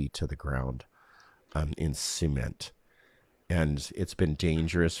our feet to the ground in cement, and it's been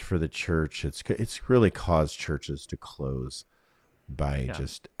dangerous for the church. It's really caused churches to close by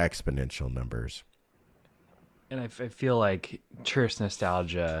just exponential numbers. And I feel like church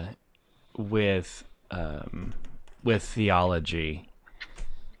nostalgia with theology,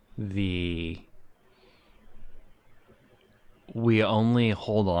 we only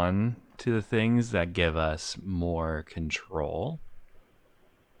hold on to the things that give us more control.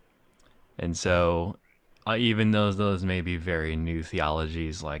 And so even though those may be very new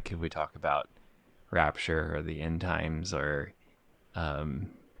theologies, like if we talk about rapture or the end times or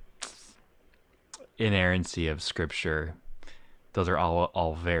inerrancy of scripture, those are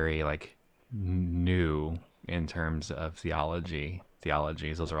all very like new in terms of theologies.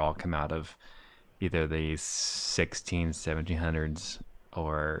 Those are all come out of either the 1700s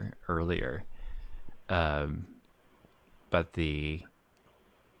or earlier, but they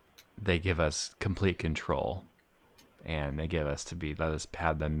give us complete control, and they give us let us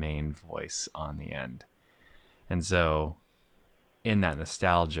have the main voice on the end. And so in that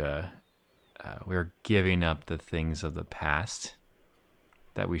nostalgia, we're giving up the things of the past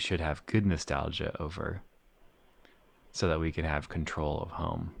that we should have good nostalgia over so that we can have control of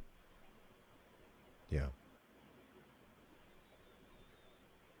home. Yeah.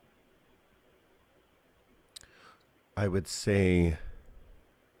 I would say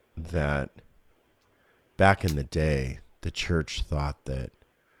that back in the day, the church thought that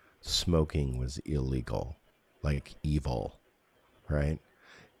smoking was illegal, like evil, right?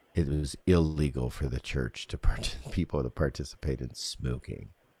 It was illegal for the church to people to participate in smoking,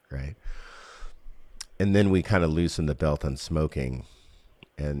 right? And then we kind of loosened the belt on smoking,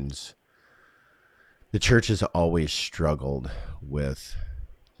 and the church has always struggled with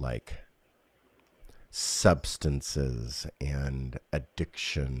like substances and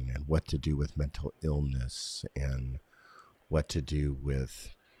addiction and what to do with mental illness and what to do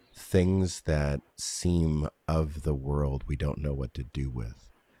with things that seem of the world we don't know what to do with.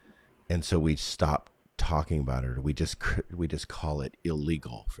 And so we stop talking about it, or we just call it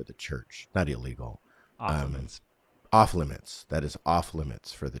illegal for the church. Not illegal. Off limits. Off limits. That is off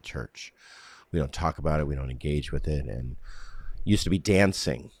limits for the church. We don't talk about it. We don't engage with it. And used to be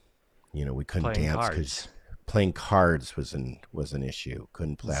dancing. You know, we couldn't dance because playing cards was an issue.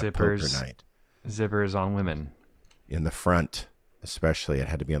 Couldn't play poker night. Zippers on women. In the front, especially. It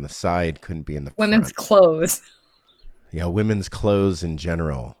had to be on the side. Couldn't be in the women's front. Clothes. Yeah, women's clothes in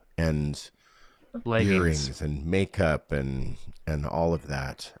general. And leggings. Earrings and makeup and all of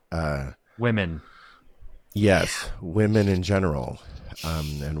that. Women. Yes, women in general,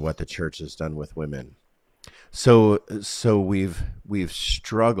 and what the church has done with women. So we've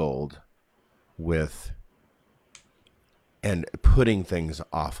struggled with and putting things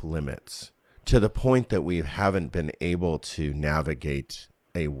off limits to the point that we haven't been able to navigate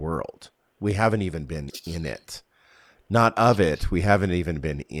a world. We haven't even been in it. Not of it, we haven't even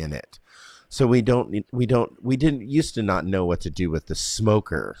been in it. So we didn't used to not know what to do with the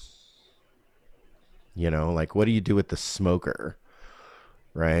smoker. You know, like, what do you do with the smoker?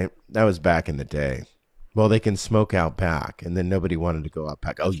 Right? That was back in the day. Well, they can smoke out back, and then nobody wanted to go out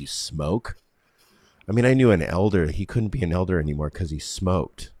back. Oh, you smoke? I mean, I knew an elder. He couldn't be an elder anymore because he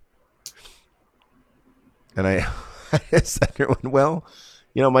smoked. And I said to everyone, well,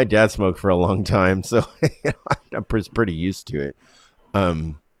 you know, my dad smoked for a long time, so I'm pretty used to it.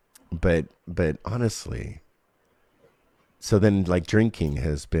 But honestly, so then, like, drinking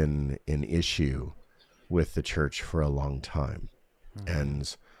has been an issue with the church for a long time,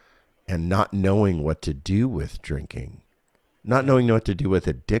 and not knowing what to do with drinking, not knowing what to do with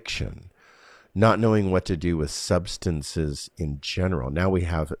addiction, not knowing what to do with substances in general. Now we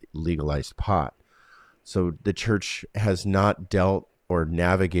have legalized pot. So the church has not dealt or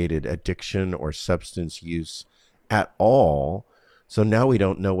navigated addiction or substance use at all. So now we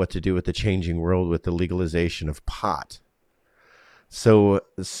don't know what to do with the changing world with the legalization of pot. So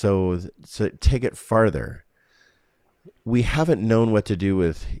take it farther. We haven't known what to do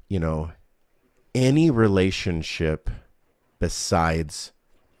with, you know, any relationship besides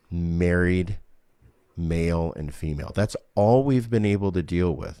married male and female. That's all we've been able to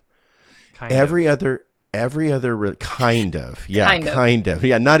deal with. Every other kind of. Yeah, kind of.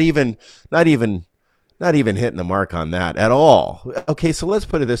 Yeah, not even hitting the mark on that at all. Okay, so let's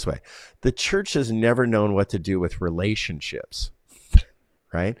put it this way. The church has never known what to do with relationships.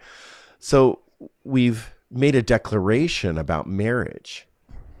 Right? So we've made a declaration about marriage,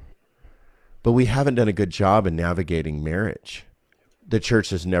 but we haven't done a good job in navigating marriage. The church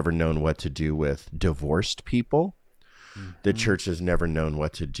has never known what to do with divorced people. Mm-hmm. The church has never known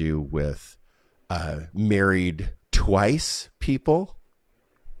what to do with married twice people.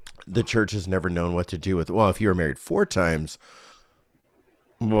 The church has never known what to do with, well, if you were married 4 times,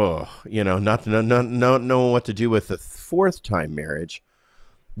 whoa, you know, not knowing what to do with the 4th time marriage.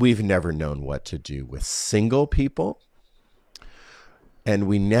 We've never known what to do with single people. And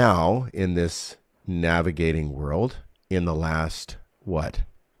we now, in this navigating world, in the last,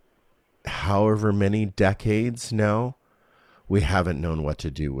 however many decades now, we haven't known what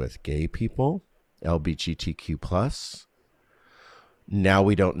to do with gay people, LGBTQ+. Now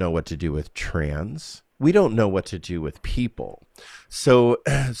we don't know what to do with trans. We don't know what to do with people. So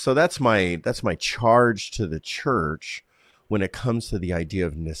that's my charge to the church. When it comes to the idea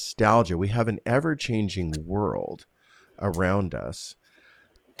of nostalgia, we have an ever-changing world around us,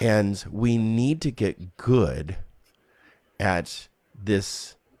 and we need to get good at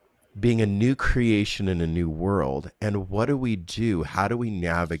this being a new creation in a new world. And what do we do? How do we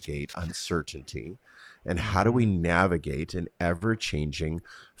navigate uncertainty? And how do we navigate an ever-changing,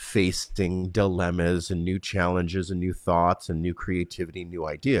 facing dilemmas and new challenges and new thoughts and new creativity, new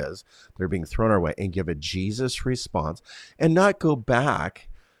ideas that are being thrown our way, and give a Jesus response and not go back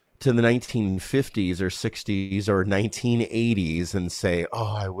to the 1950s or 60s or 1980s and say,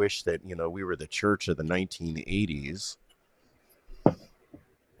 oh, I wish that, you know, we were the church of the 1980s.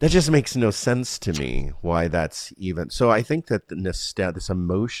 That just makes no sense to me why that's even. So I think that this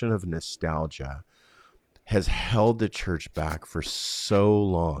emotion of nostalgia has held the church back for so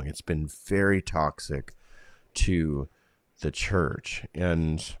long. It's been very toxic to the church.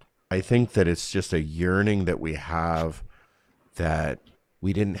 And I think that it's just a yearning that we have that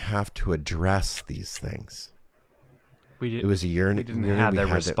we didn't have to address these things. It was a yearning. We didn't have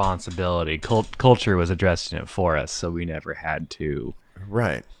that responsibility. Culture was addressing it for us, so we never had to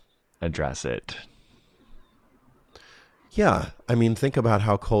address it. Yeah. I mean, think about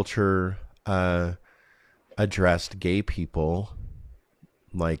how culture addressed gay people.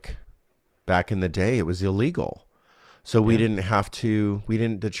 Like back in the day, it was illegal. So we didn't have to,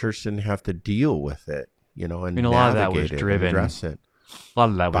 the church didn't have to deal with it, you know, and a lot of that was driven, address it. A lot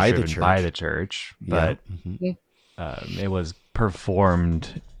of that was driven by the church, but it was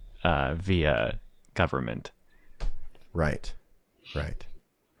performed via government. Right.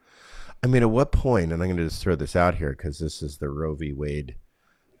 I mean, at what point, and I'm going to just throw this out here because this is the Roe v. Wade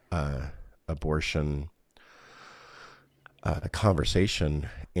abortion conversation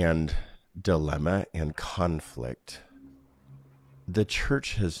and dilemma and conflict. The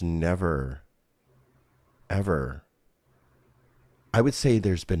church has never, ever, I would say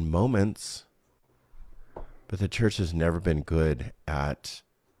there's been moments, but the church has never been good at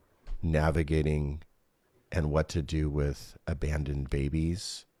navigating and what to do with abandoned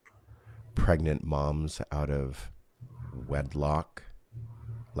babies, pregnant moms out of wedlock.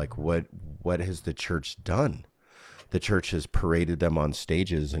 Like what has the church done? The church has paraded them on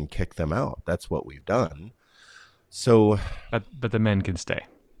stages and kicked them out. That's what we've done. So, but the men can stay.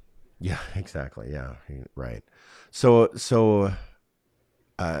 Yeah, exactly. Yeah, right. So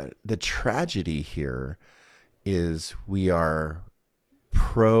the tragedy here is we are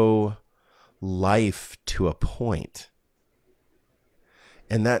pro-life to a point.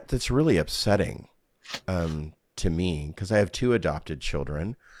 And that's really upsetting to me because I have 2 adopted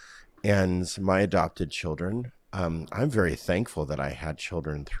children. And my adopted children, I'm very thankful that I had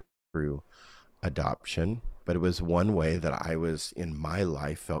children through adoption. But it was one way that I was in my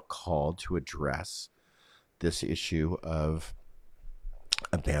life felt called to address this issue of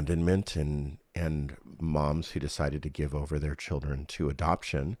abandonment and moms who decided to give over their children to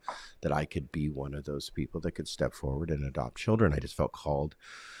adoption, that I could be one of those people that could step forward and adopt children. I just felt called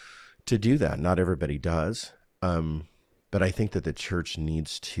to do that. Not everybody does. But I think that the church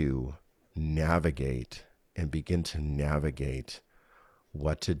needs to navigate and begin to navigate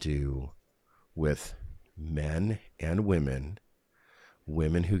what to do with men and women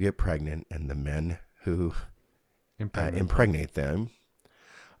who get pregnant and the men who impregnate them.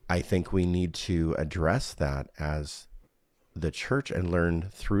 I think we need to address that as the church and learn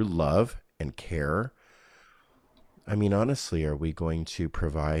through love and care. I mean, honestly, are we going to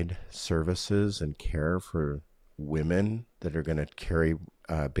provide services and care for women that are going to carry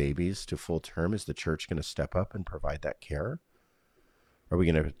babies to full term? Is the church going to step up and provide that care? Are we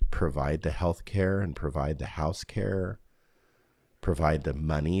going to provide the health care and provide the house care, provide the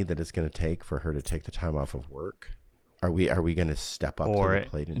money that it's going to take for her to take the time off of work? Are we going to step up to the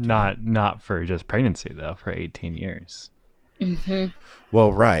plate? Not for just pregnancy though, for 18 years. Mm-hmm.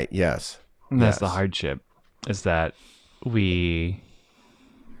 Well, right. Yes. And that's the hardship, is that we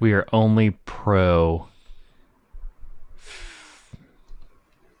are only pro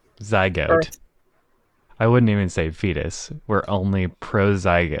zygote. Birth. I wouldn't even say fetus. We're only pro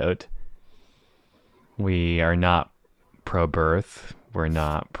zygote. We are not pro birth. We're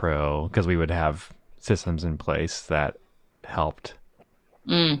not pro, because we would have systems in place that helped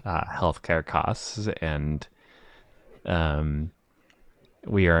healthcare costs, and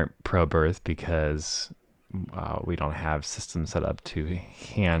we aren't pro birth because we don't have systems set up to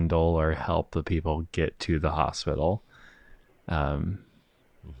handle or help the people get to the hospital.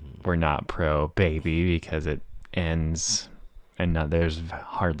 We're not pro baby because it ends and there's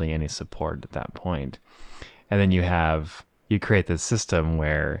hardly any support at that point. And then you create this system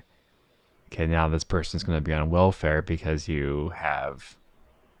where, okay, now this person's going to be on welfare because you have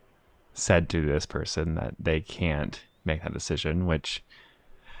said to this person that they can't make that decision, which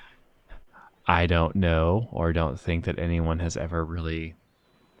I don't know or don't think that anyone has ever really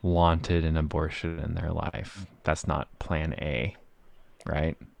wanted an abortion in their life. That's not plan A,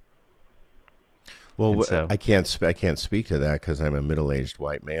 right? Well, so, I can't speak to that because I'm a middle-aged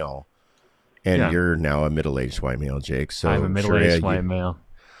white male, and you're now a middle-aged white male, Jake. So I'm a middle-aged white male.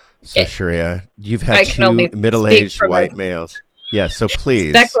 So Sharia, you've had 2 middle-aged white males. Yeah, so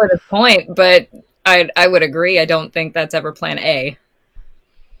please. Speculative point, but I would agree. I don't think that's ever plan A.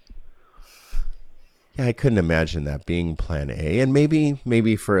 Yeah, I couldn't imagine that being plan A, and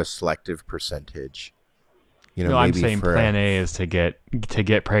maybe for a selective percentage. You know, No, I'm maybe saying for plan A is to get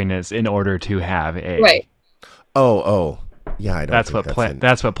pregnant in order to have A. Right. Oh, yeah. I don't That's think what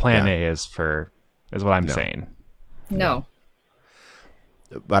that's what plan yeah. A is for. Is what I'm No. saying. No.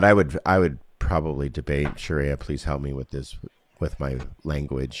 But I would probably debate. Sharia, please help me with this, with my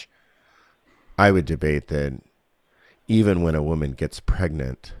language. I would debate that even when a woman gets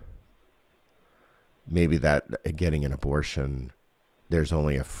pregnant, maybe that getting an abortion, there's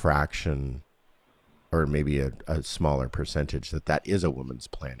only a fraction, or maybe a smaller percentage that is a woman's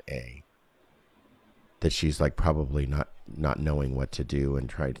plan A. That she's like probably not knowing what to do and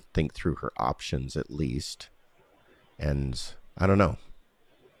try to think through her options at least. And I don't know.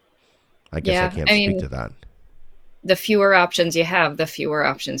 I guess I can't speak to that. The fewer options you have, the fewer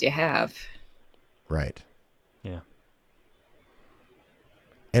options you have. Right. Yeah.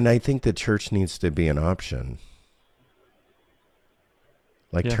 And I think the church needs to be an option.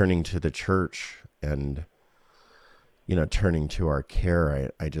 Like turning to the church and, turning to our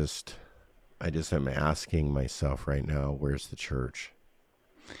care. I just am asking myself right now, where's the church?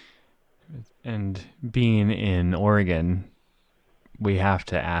 And being in Oregon, we have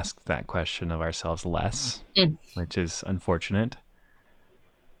to ask that question of ourselves less, which is unfortunate.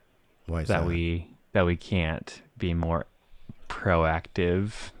 Why is that? That we can't be more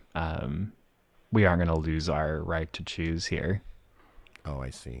proactive. We aren't going to lose our right to choose here. Oh,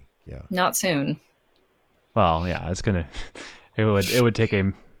 I see. Yeah. Not soon. Well, yeah, it would take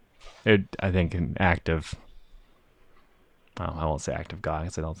I think an act of, well, I won't say act of God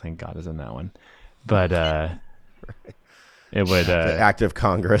because I don't think God is in that one, but it would the act of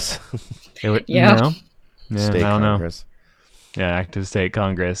Congress. It would, yeah, State I don't Congress. know. Yeah, act of state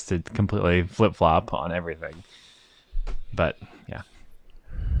Congress to completely flip flop on everything. But yeah.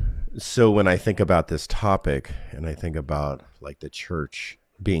 So when I think about this topic and I think about like the church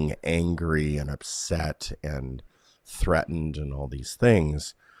being angry and upset and threatened and all these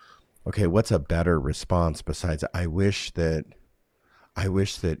things, okay, what's a better response besides I wish that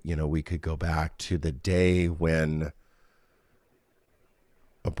we could go back to the day when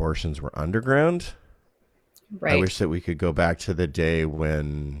abortions were underground. right. I wish that we could go back to the day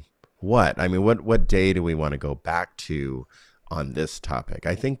when what day do we want to go back to on this topic?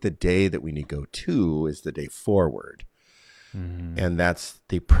 I think the day that we need to go to is the day forward. Mm-hmm. And that's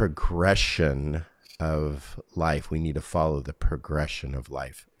the progression of life. We need to follow the progression of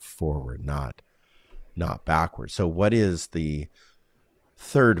life forward, not backwards. So what is the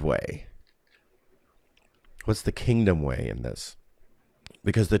third way? What's the kingdom way in this?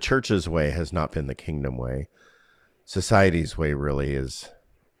 Because the church's way has not been the kingdom way. Society's way really is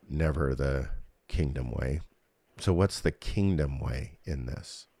never the kingdom way. So what's the kingdom way in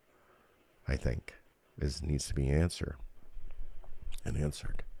this? I think needs to be answered.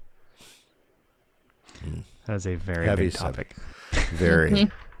 That's a very heavy big topic. Very,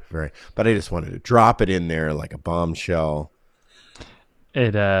 very. But I just wanted to drop it in there like a bombshell.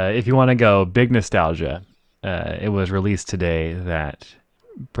 If you want to go big nostalgia, it was released today that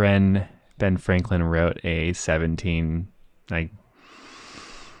Ben Franklin wrote a 40s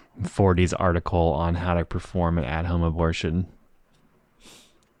article on how to perform an at-home abortion.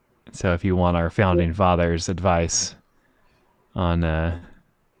 So if you want our founding fathers' advice on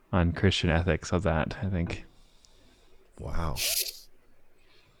Christian ethics of that, I think. Wow.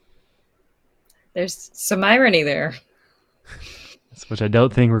 There's some irony there. Which I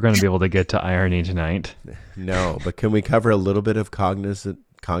don't think we're going to be able to get to irony tonight. No, but can we cover a little bit of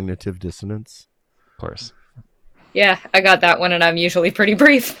cognitive dissonance? Of course. Yeah, I got that one, and I'm usually pretty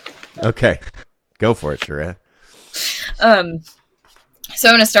brief. Okay, go for it, Sharia. So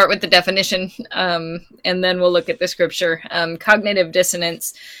I'm going to start with the definition, and then we'll look at the scripture. Cognitive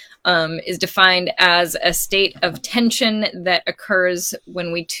dissonance is defined as a state of tension that occurs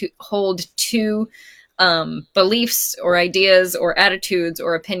when we hold two beliefs or ideas or attitudes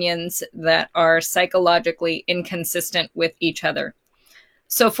or opinions that are psychologically inconsistent with each other.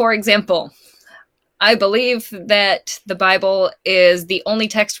 So, for example, I believe that the Bible is the only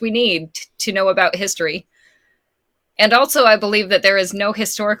text we need to know about history. And also, I believe that there is no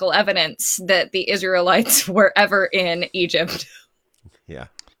historical evidence that the Israelites were ever in Egypt. Yeah.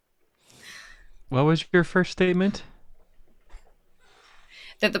 What was your first statement?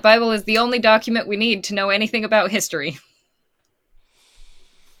 That the Bible is the only document we need to know anything about history.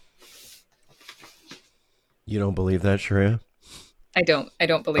 You don't believe that, Sharia? I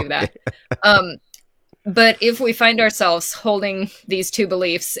don't believe that. But if we find ourselves holding these two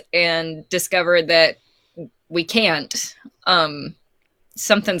beliefs and discover that we can't,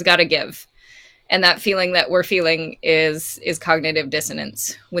 something's got to give. And that feeling that we're feeling is cognitive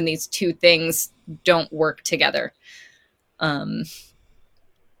dissonance, when these two things don't work together.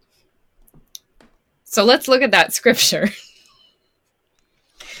 So let's look at that scripture.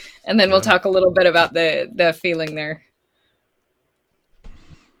 And then we'll talk a little bit about the feeling there.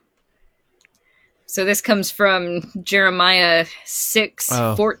 So this comes from Jeremiah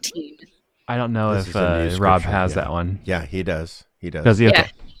 6:14. I don't know if Rob has that one. Yeah, he does. He does. Does he? Yeah.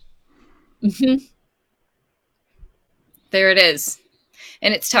 Mm-hmm. There it is.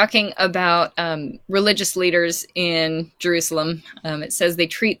 And it's talking about religious leaders in Jerusalem. It says, they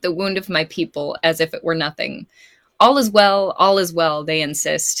treat the wound of my people as if it were nothing. All is well, they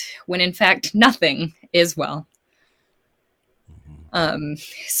insist, when in fact nothing is well.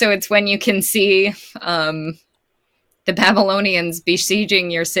 So it's when you can see the Babylonians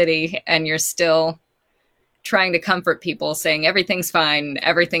besieging your city and you're still trying to comfort people, saying everything's fine,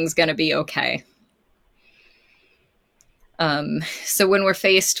 everything's going to be okay. So when we're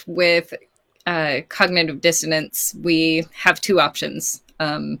faced with cognitive dissonance, we have two options.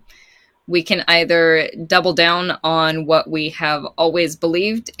 We can either double down on what we have always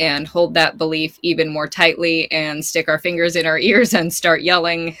believed and hold that belief even more tightly and stick our fingers in our ears and start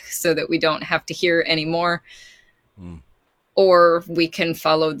yelling so that we don't have to hear anymore. Or we can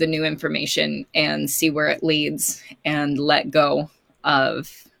follow the new information and see where it leads and let go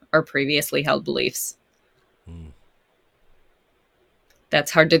of our previously held beliefs.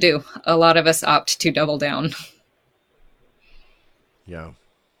 That's hard to do. A lot of us opt to double down. Yeah.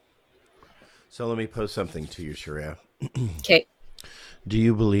 So let me pose something to you, Sharia. Okay. Do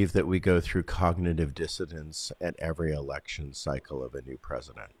you believe that we go through cognitive dissonance at every election cycle of a new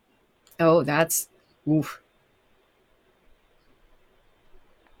president? Oh, that's... Oof.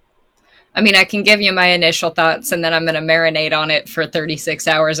 I mean, I can give you my initial thoughts, and then I'm going to marinate on it for 36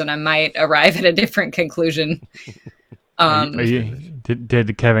 hours, and I might arrive at a different conclusion.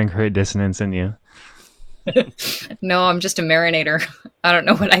 Did Kevin create dissonance in you? No, I'm just a marinator. I don't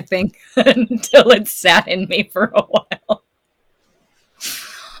know what I think until it's sat in me for a while.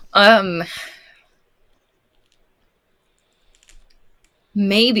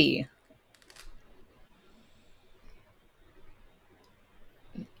 Maybe.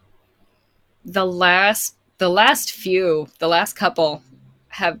 The last couple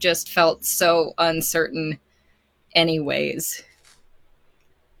have just felt so uncertain anyways,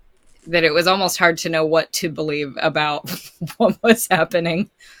 that it was almost hard to know what to believe about what was happening.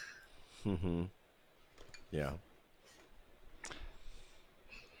 Mm-hmm. Yeah.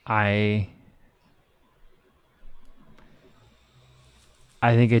 I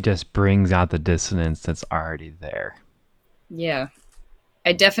think it just brings out the dissonance that's already there. Yeah.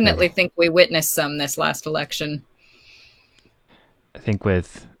 I definitely think we witnessed some this last election. I think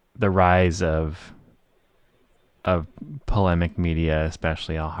with the rise of polemic media,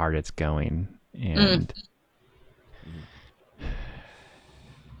 especially how hard it's going, and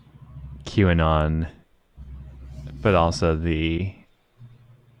QAnon, but also the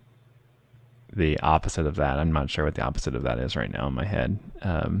opposite of that. I'm not sure what the opposite of that is right now in my head.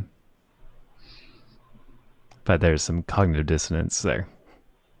 But there's some cognitive dissonance there.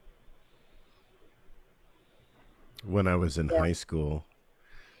 When I was in high school,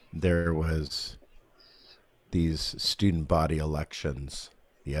 there was these student body elections,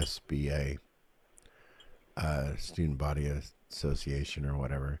 the SBA, Student Body Association or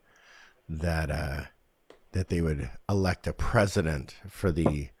whatever, that they would elect a president for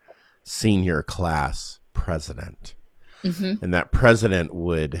the senior class president. Mm-hmm. And that president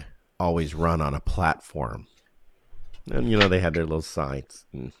would always run on a platform. And, you know, they had their little sites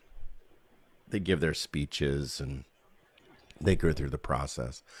and they give their speeches and they go through the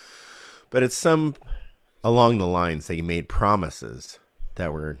process. But it's along the lines, they made promises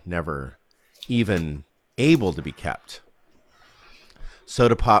that were never even able to be kept.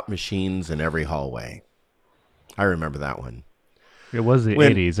 Soda pop machines in every hallway. I remember that one. It was the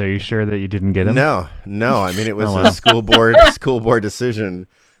 80s. Are you sure that you didn't get them? No. I mean, it was a school board decision.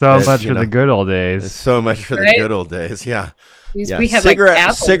 So much for the good old days. So much for the good old days. Yeah. Yeah. We have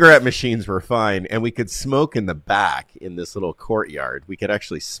cigarette machines were fine, and we could smoke in the back in this little courtyard. We could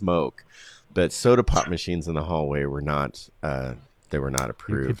actually smoke, but soda pop machines in the hallway were not. They were not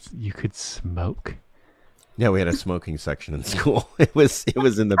approved. You could smoke. Yeah, we had a smoking section in school. It was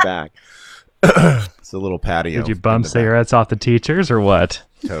in the back. It's a little patio. Did you bum cigarettes off the teachers or what?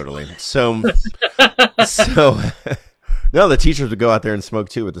 Totally. So no, the teachers would go out there and smoke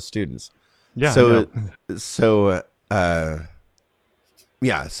too with the students. Yeah. So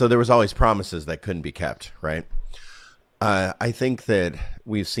there was always promises that couldn't be kept, right? I think that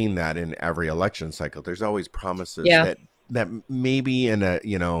we've seen that in every election cycle. There's always promises Yeah. that maybe in a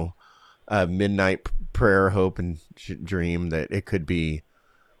a midnight prayer, hope, and dream that it could be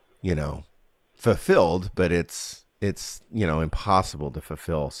fulfilled, but it's impossible to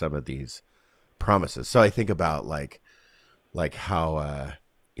fulfill some of these promises. So I think about like how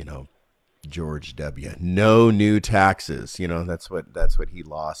George W. No new taxes. That's what he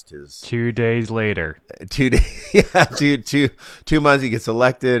lost his 2 days later. 2 days. Yeah, 2 months he gets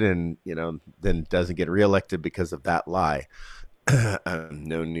elected, and then doesn't get reelected because of that lie.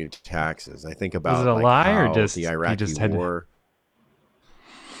 No new taxes. I think about Was it a lie or how just the Iraqi war,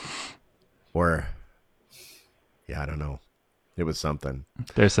 or I don't know. It was something.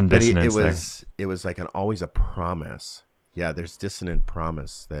 There's some dissonance there. It was like always a promise. Yeah, there's dissonant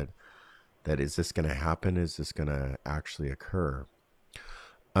promise that is this going to happen? Is this going to actually occur?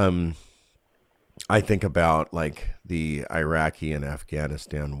 I think about like the Iraqi and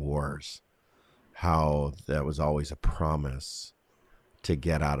Afghanistan wars, how that was always a promise to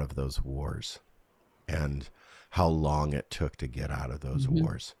get out of those wars, and how long it took to get out of those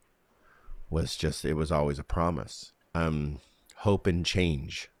wars it was always a promise. Hope and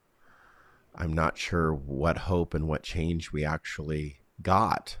change. I'm not sure what hope and what change we actually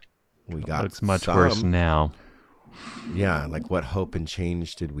got. We got looks much worse now. Yeah, like what hope and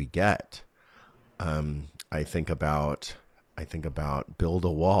change did we get? I think about build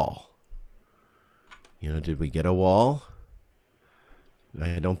a wall. Did we get a wall?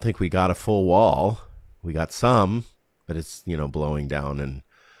 I don't think we got a full wall. We got some, but it's blowing down and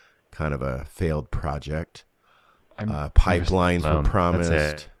kind of a failed project. Pipelines were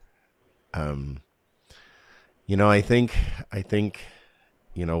promised. I think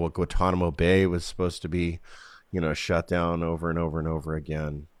what Guantanamo Bay was supposed to be, shut down over and over and over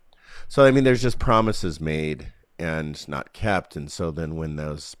again. So, I mean, there's just promises made and not kept. And so then when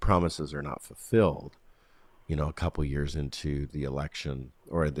those promises are not fulfilled, a couple years into the election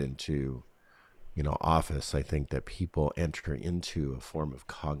or into, office, I think that people enter into a form of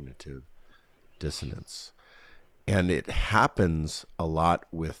cognitive dissonance. And it happens a lot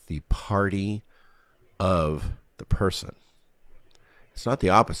with the party of the person. It's not the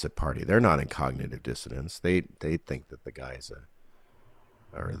opposite party. They're not in cognitive dissonance. They think that the guy's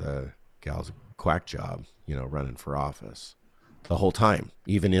or the gal's a quack job, running for office the whole time,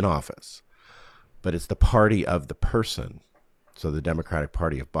 even in office. But it's the party of the person. So the Democratic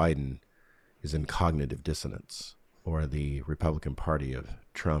Party of Biden is in cognitive dissonance, or the Republican Party of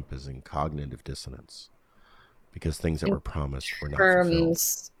Trump is in cognitive dissonance because things that were promised were not fulfilled. In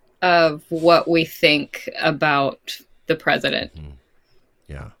terms of what we think about the president. Mm-hmm.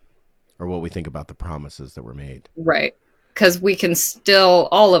 Yeah. Or what we think about the promises that were made. Right. Because we can still,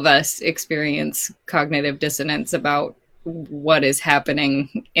 all of us, experience cognitive dissonance about what is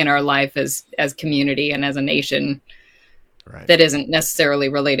happening in our life as community and as a nation. Right. That isn't necessarily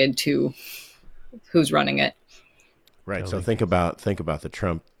related to who's running it. Right. So think about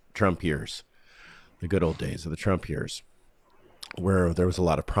the Trump years, the good old days of the Trump years, where there was a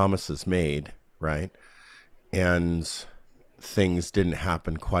lot of promises made, right? And things didn't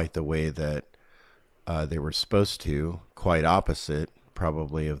happen quite the way that they were supposed to, quite opposite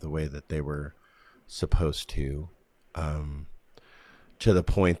probably of the way that they were supposed to the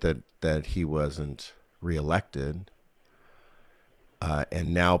point that he wasn't reelected.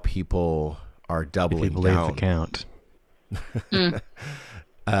 And now people are doubling down. The count.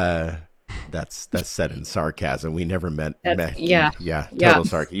 That's said in sarcasm. We never meant yeah, total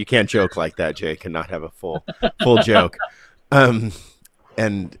sarcasm. You can't joke like that, Jay. Cannot have a full joke. And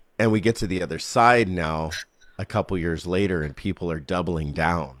we get to the other side now, a couple years later, and people are doubling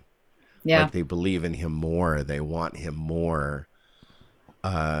down. Yeah, like they believe in him more. They want him more.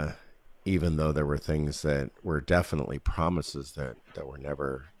 Even though there were things that were definitely promises that were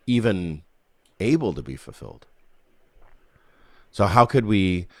never even able to be fulfilled. So how could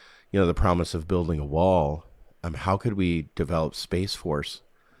we, the promise of building a wall, how could we develop Space Force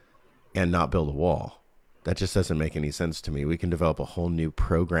and not build a wall? That just doesn't make any sense to me. We can develop a whole new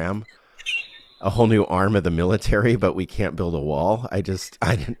program, a whole new arm of the military, but we can't build a wall.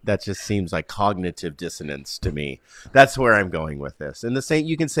 That just seems like cognitive dissonance to me. That's where I'm going with this. And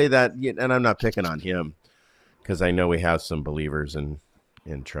you can say that, and I'm not picking on him because I know we have some believers in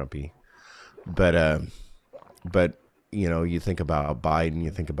Trumpy, but you think about Biden,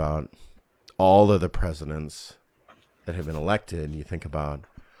 you think about all of the presidents that have been elected, and you think about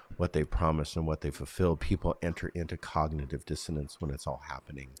what they promised and what they fulfilled. People enter into cognitive dissonance when it's all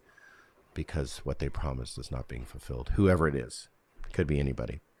happening because what they promised is not being fulfilled. Whoever it is, could be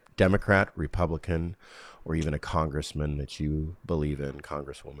anybody. Democrat, Republican, or even a congressman that you believe in,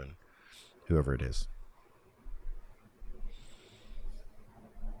 congresswoman, whoever it is.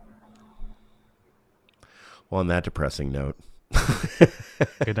 Well, on that depressing note.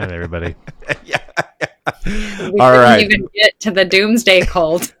 Good night, everybody. Yeah. We All didn't right. even get to the doomsday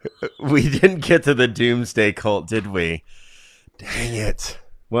cult. We didn't get to the doomsday cult, did we? Dang it.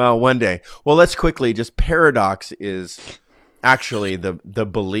 Well, one day. Well, let's quickly, just paradox is actually the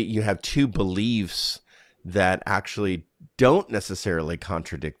belief. You have two beliefs that actually don't necessarily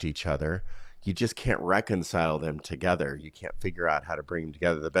contradict each other. You just can't reconcile them together. You can't figure out how to bring them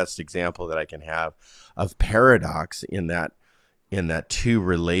together. The best example that I can have of paradox in that two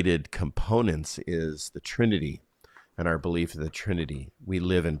related components is the Trinity and our belief in the Trinity. We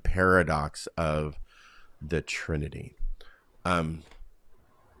live in paradox of the Trinity.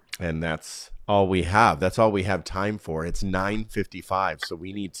 And that's all we have. That's all we have time for. It's 9:55, so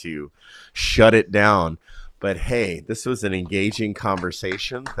we need to shut it down. But hey, this was an engaging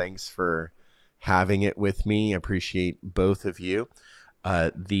conversation. Thanks for having it with me. I appreciate both of you.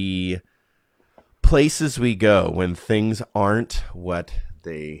 The places we go when things aren't what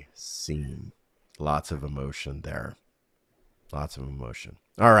they seem. Lots of emotion there. Lots of emotion.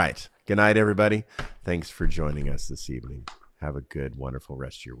 All right. Good night, everybody. Thanks for joining us this evening. Have a good, wonderful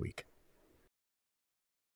rest of your week.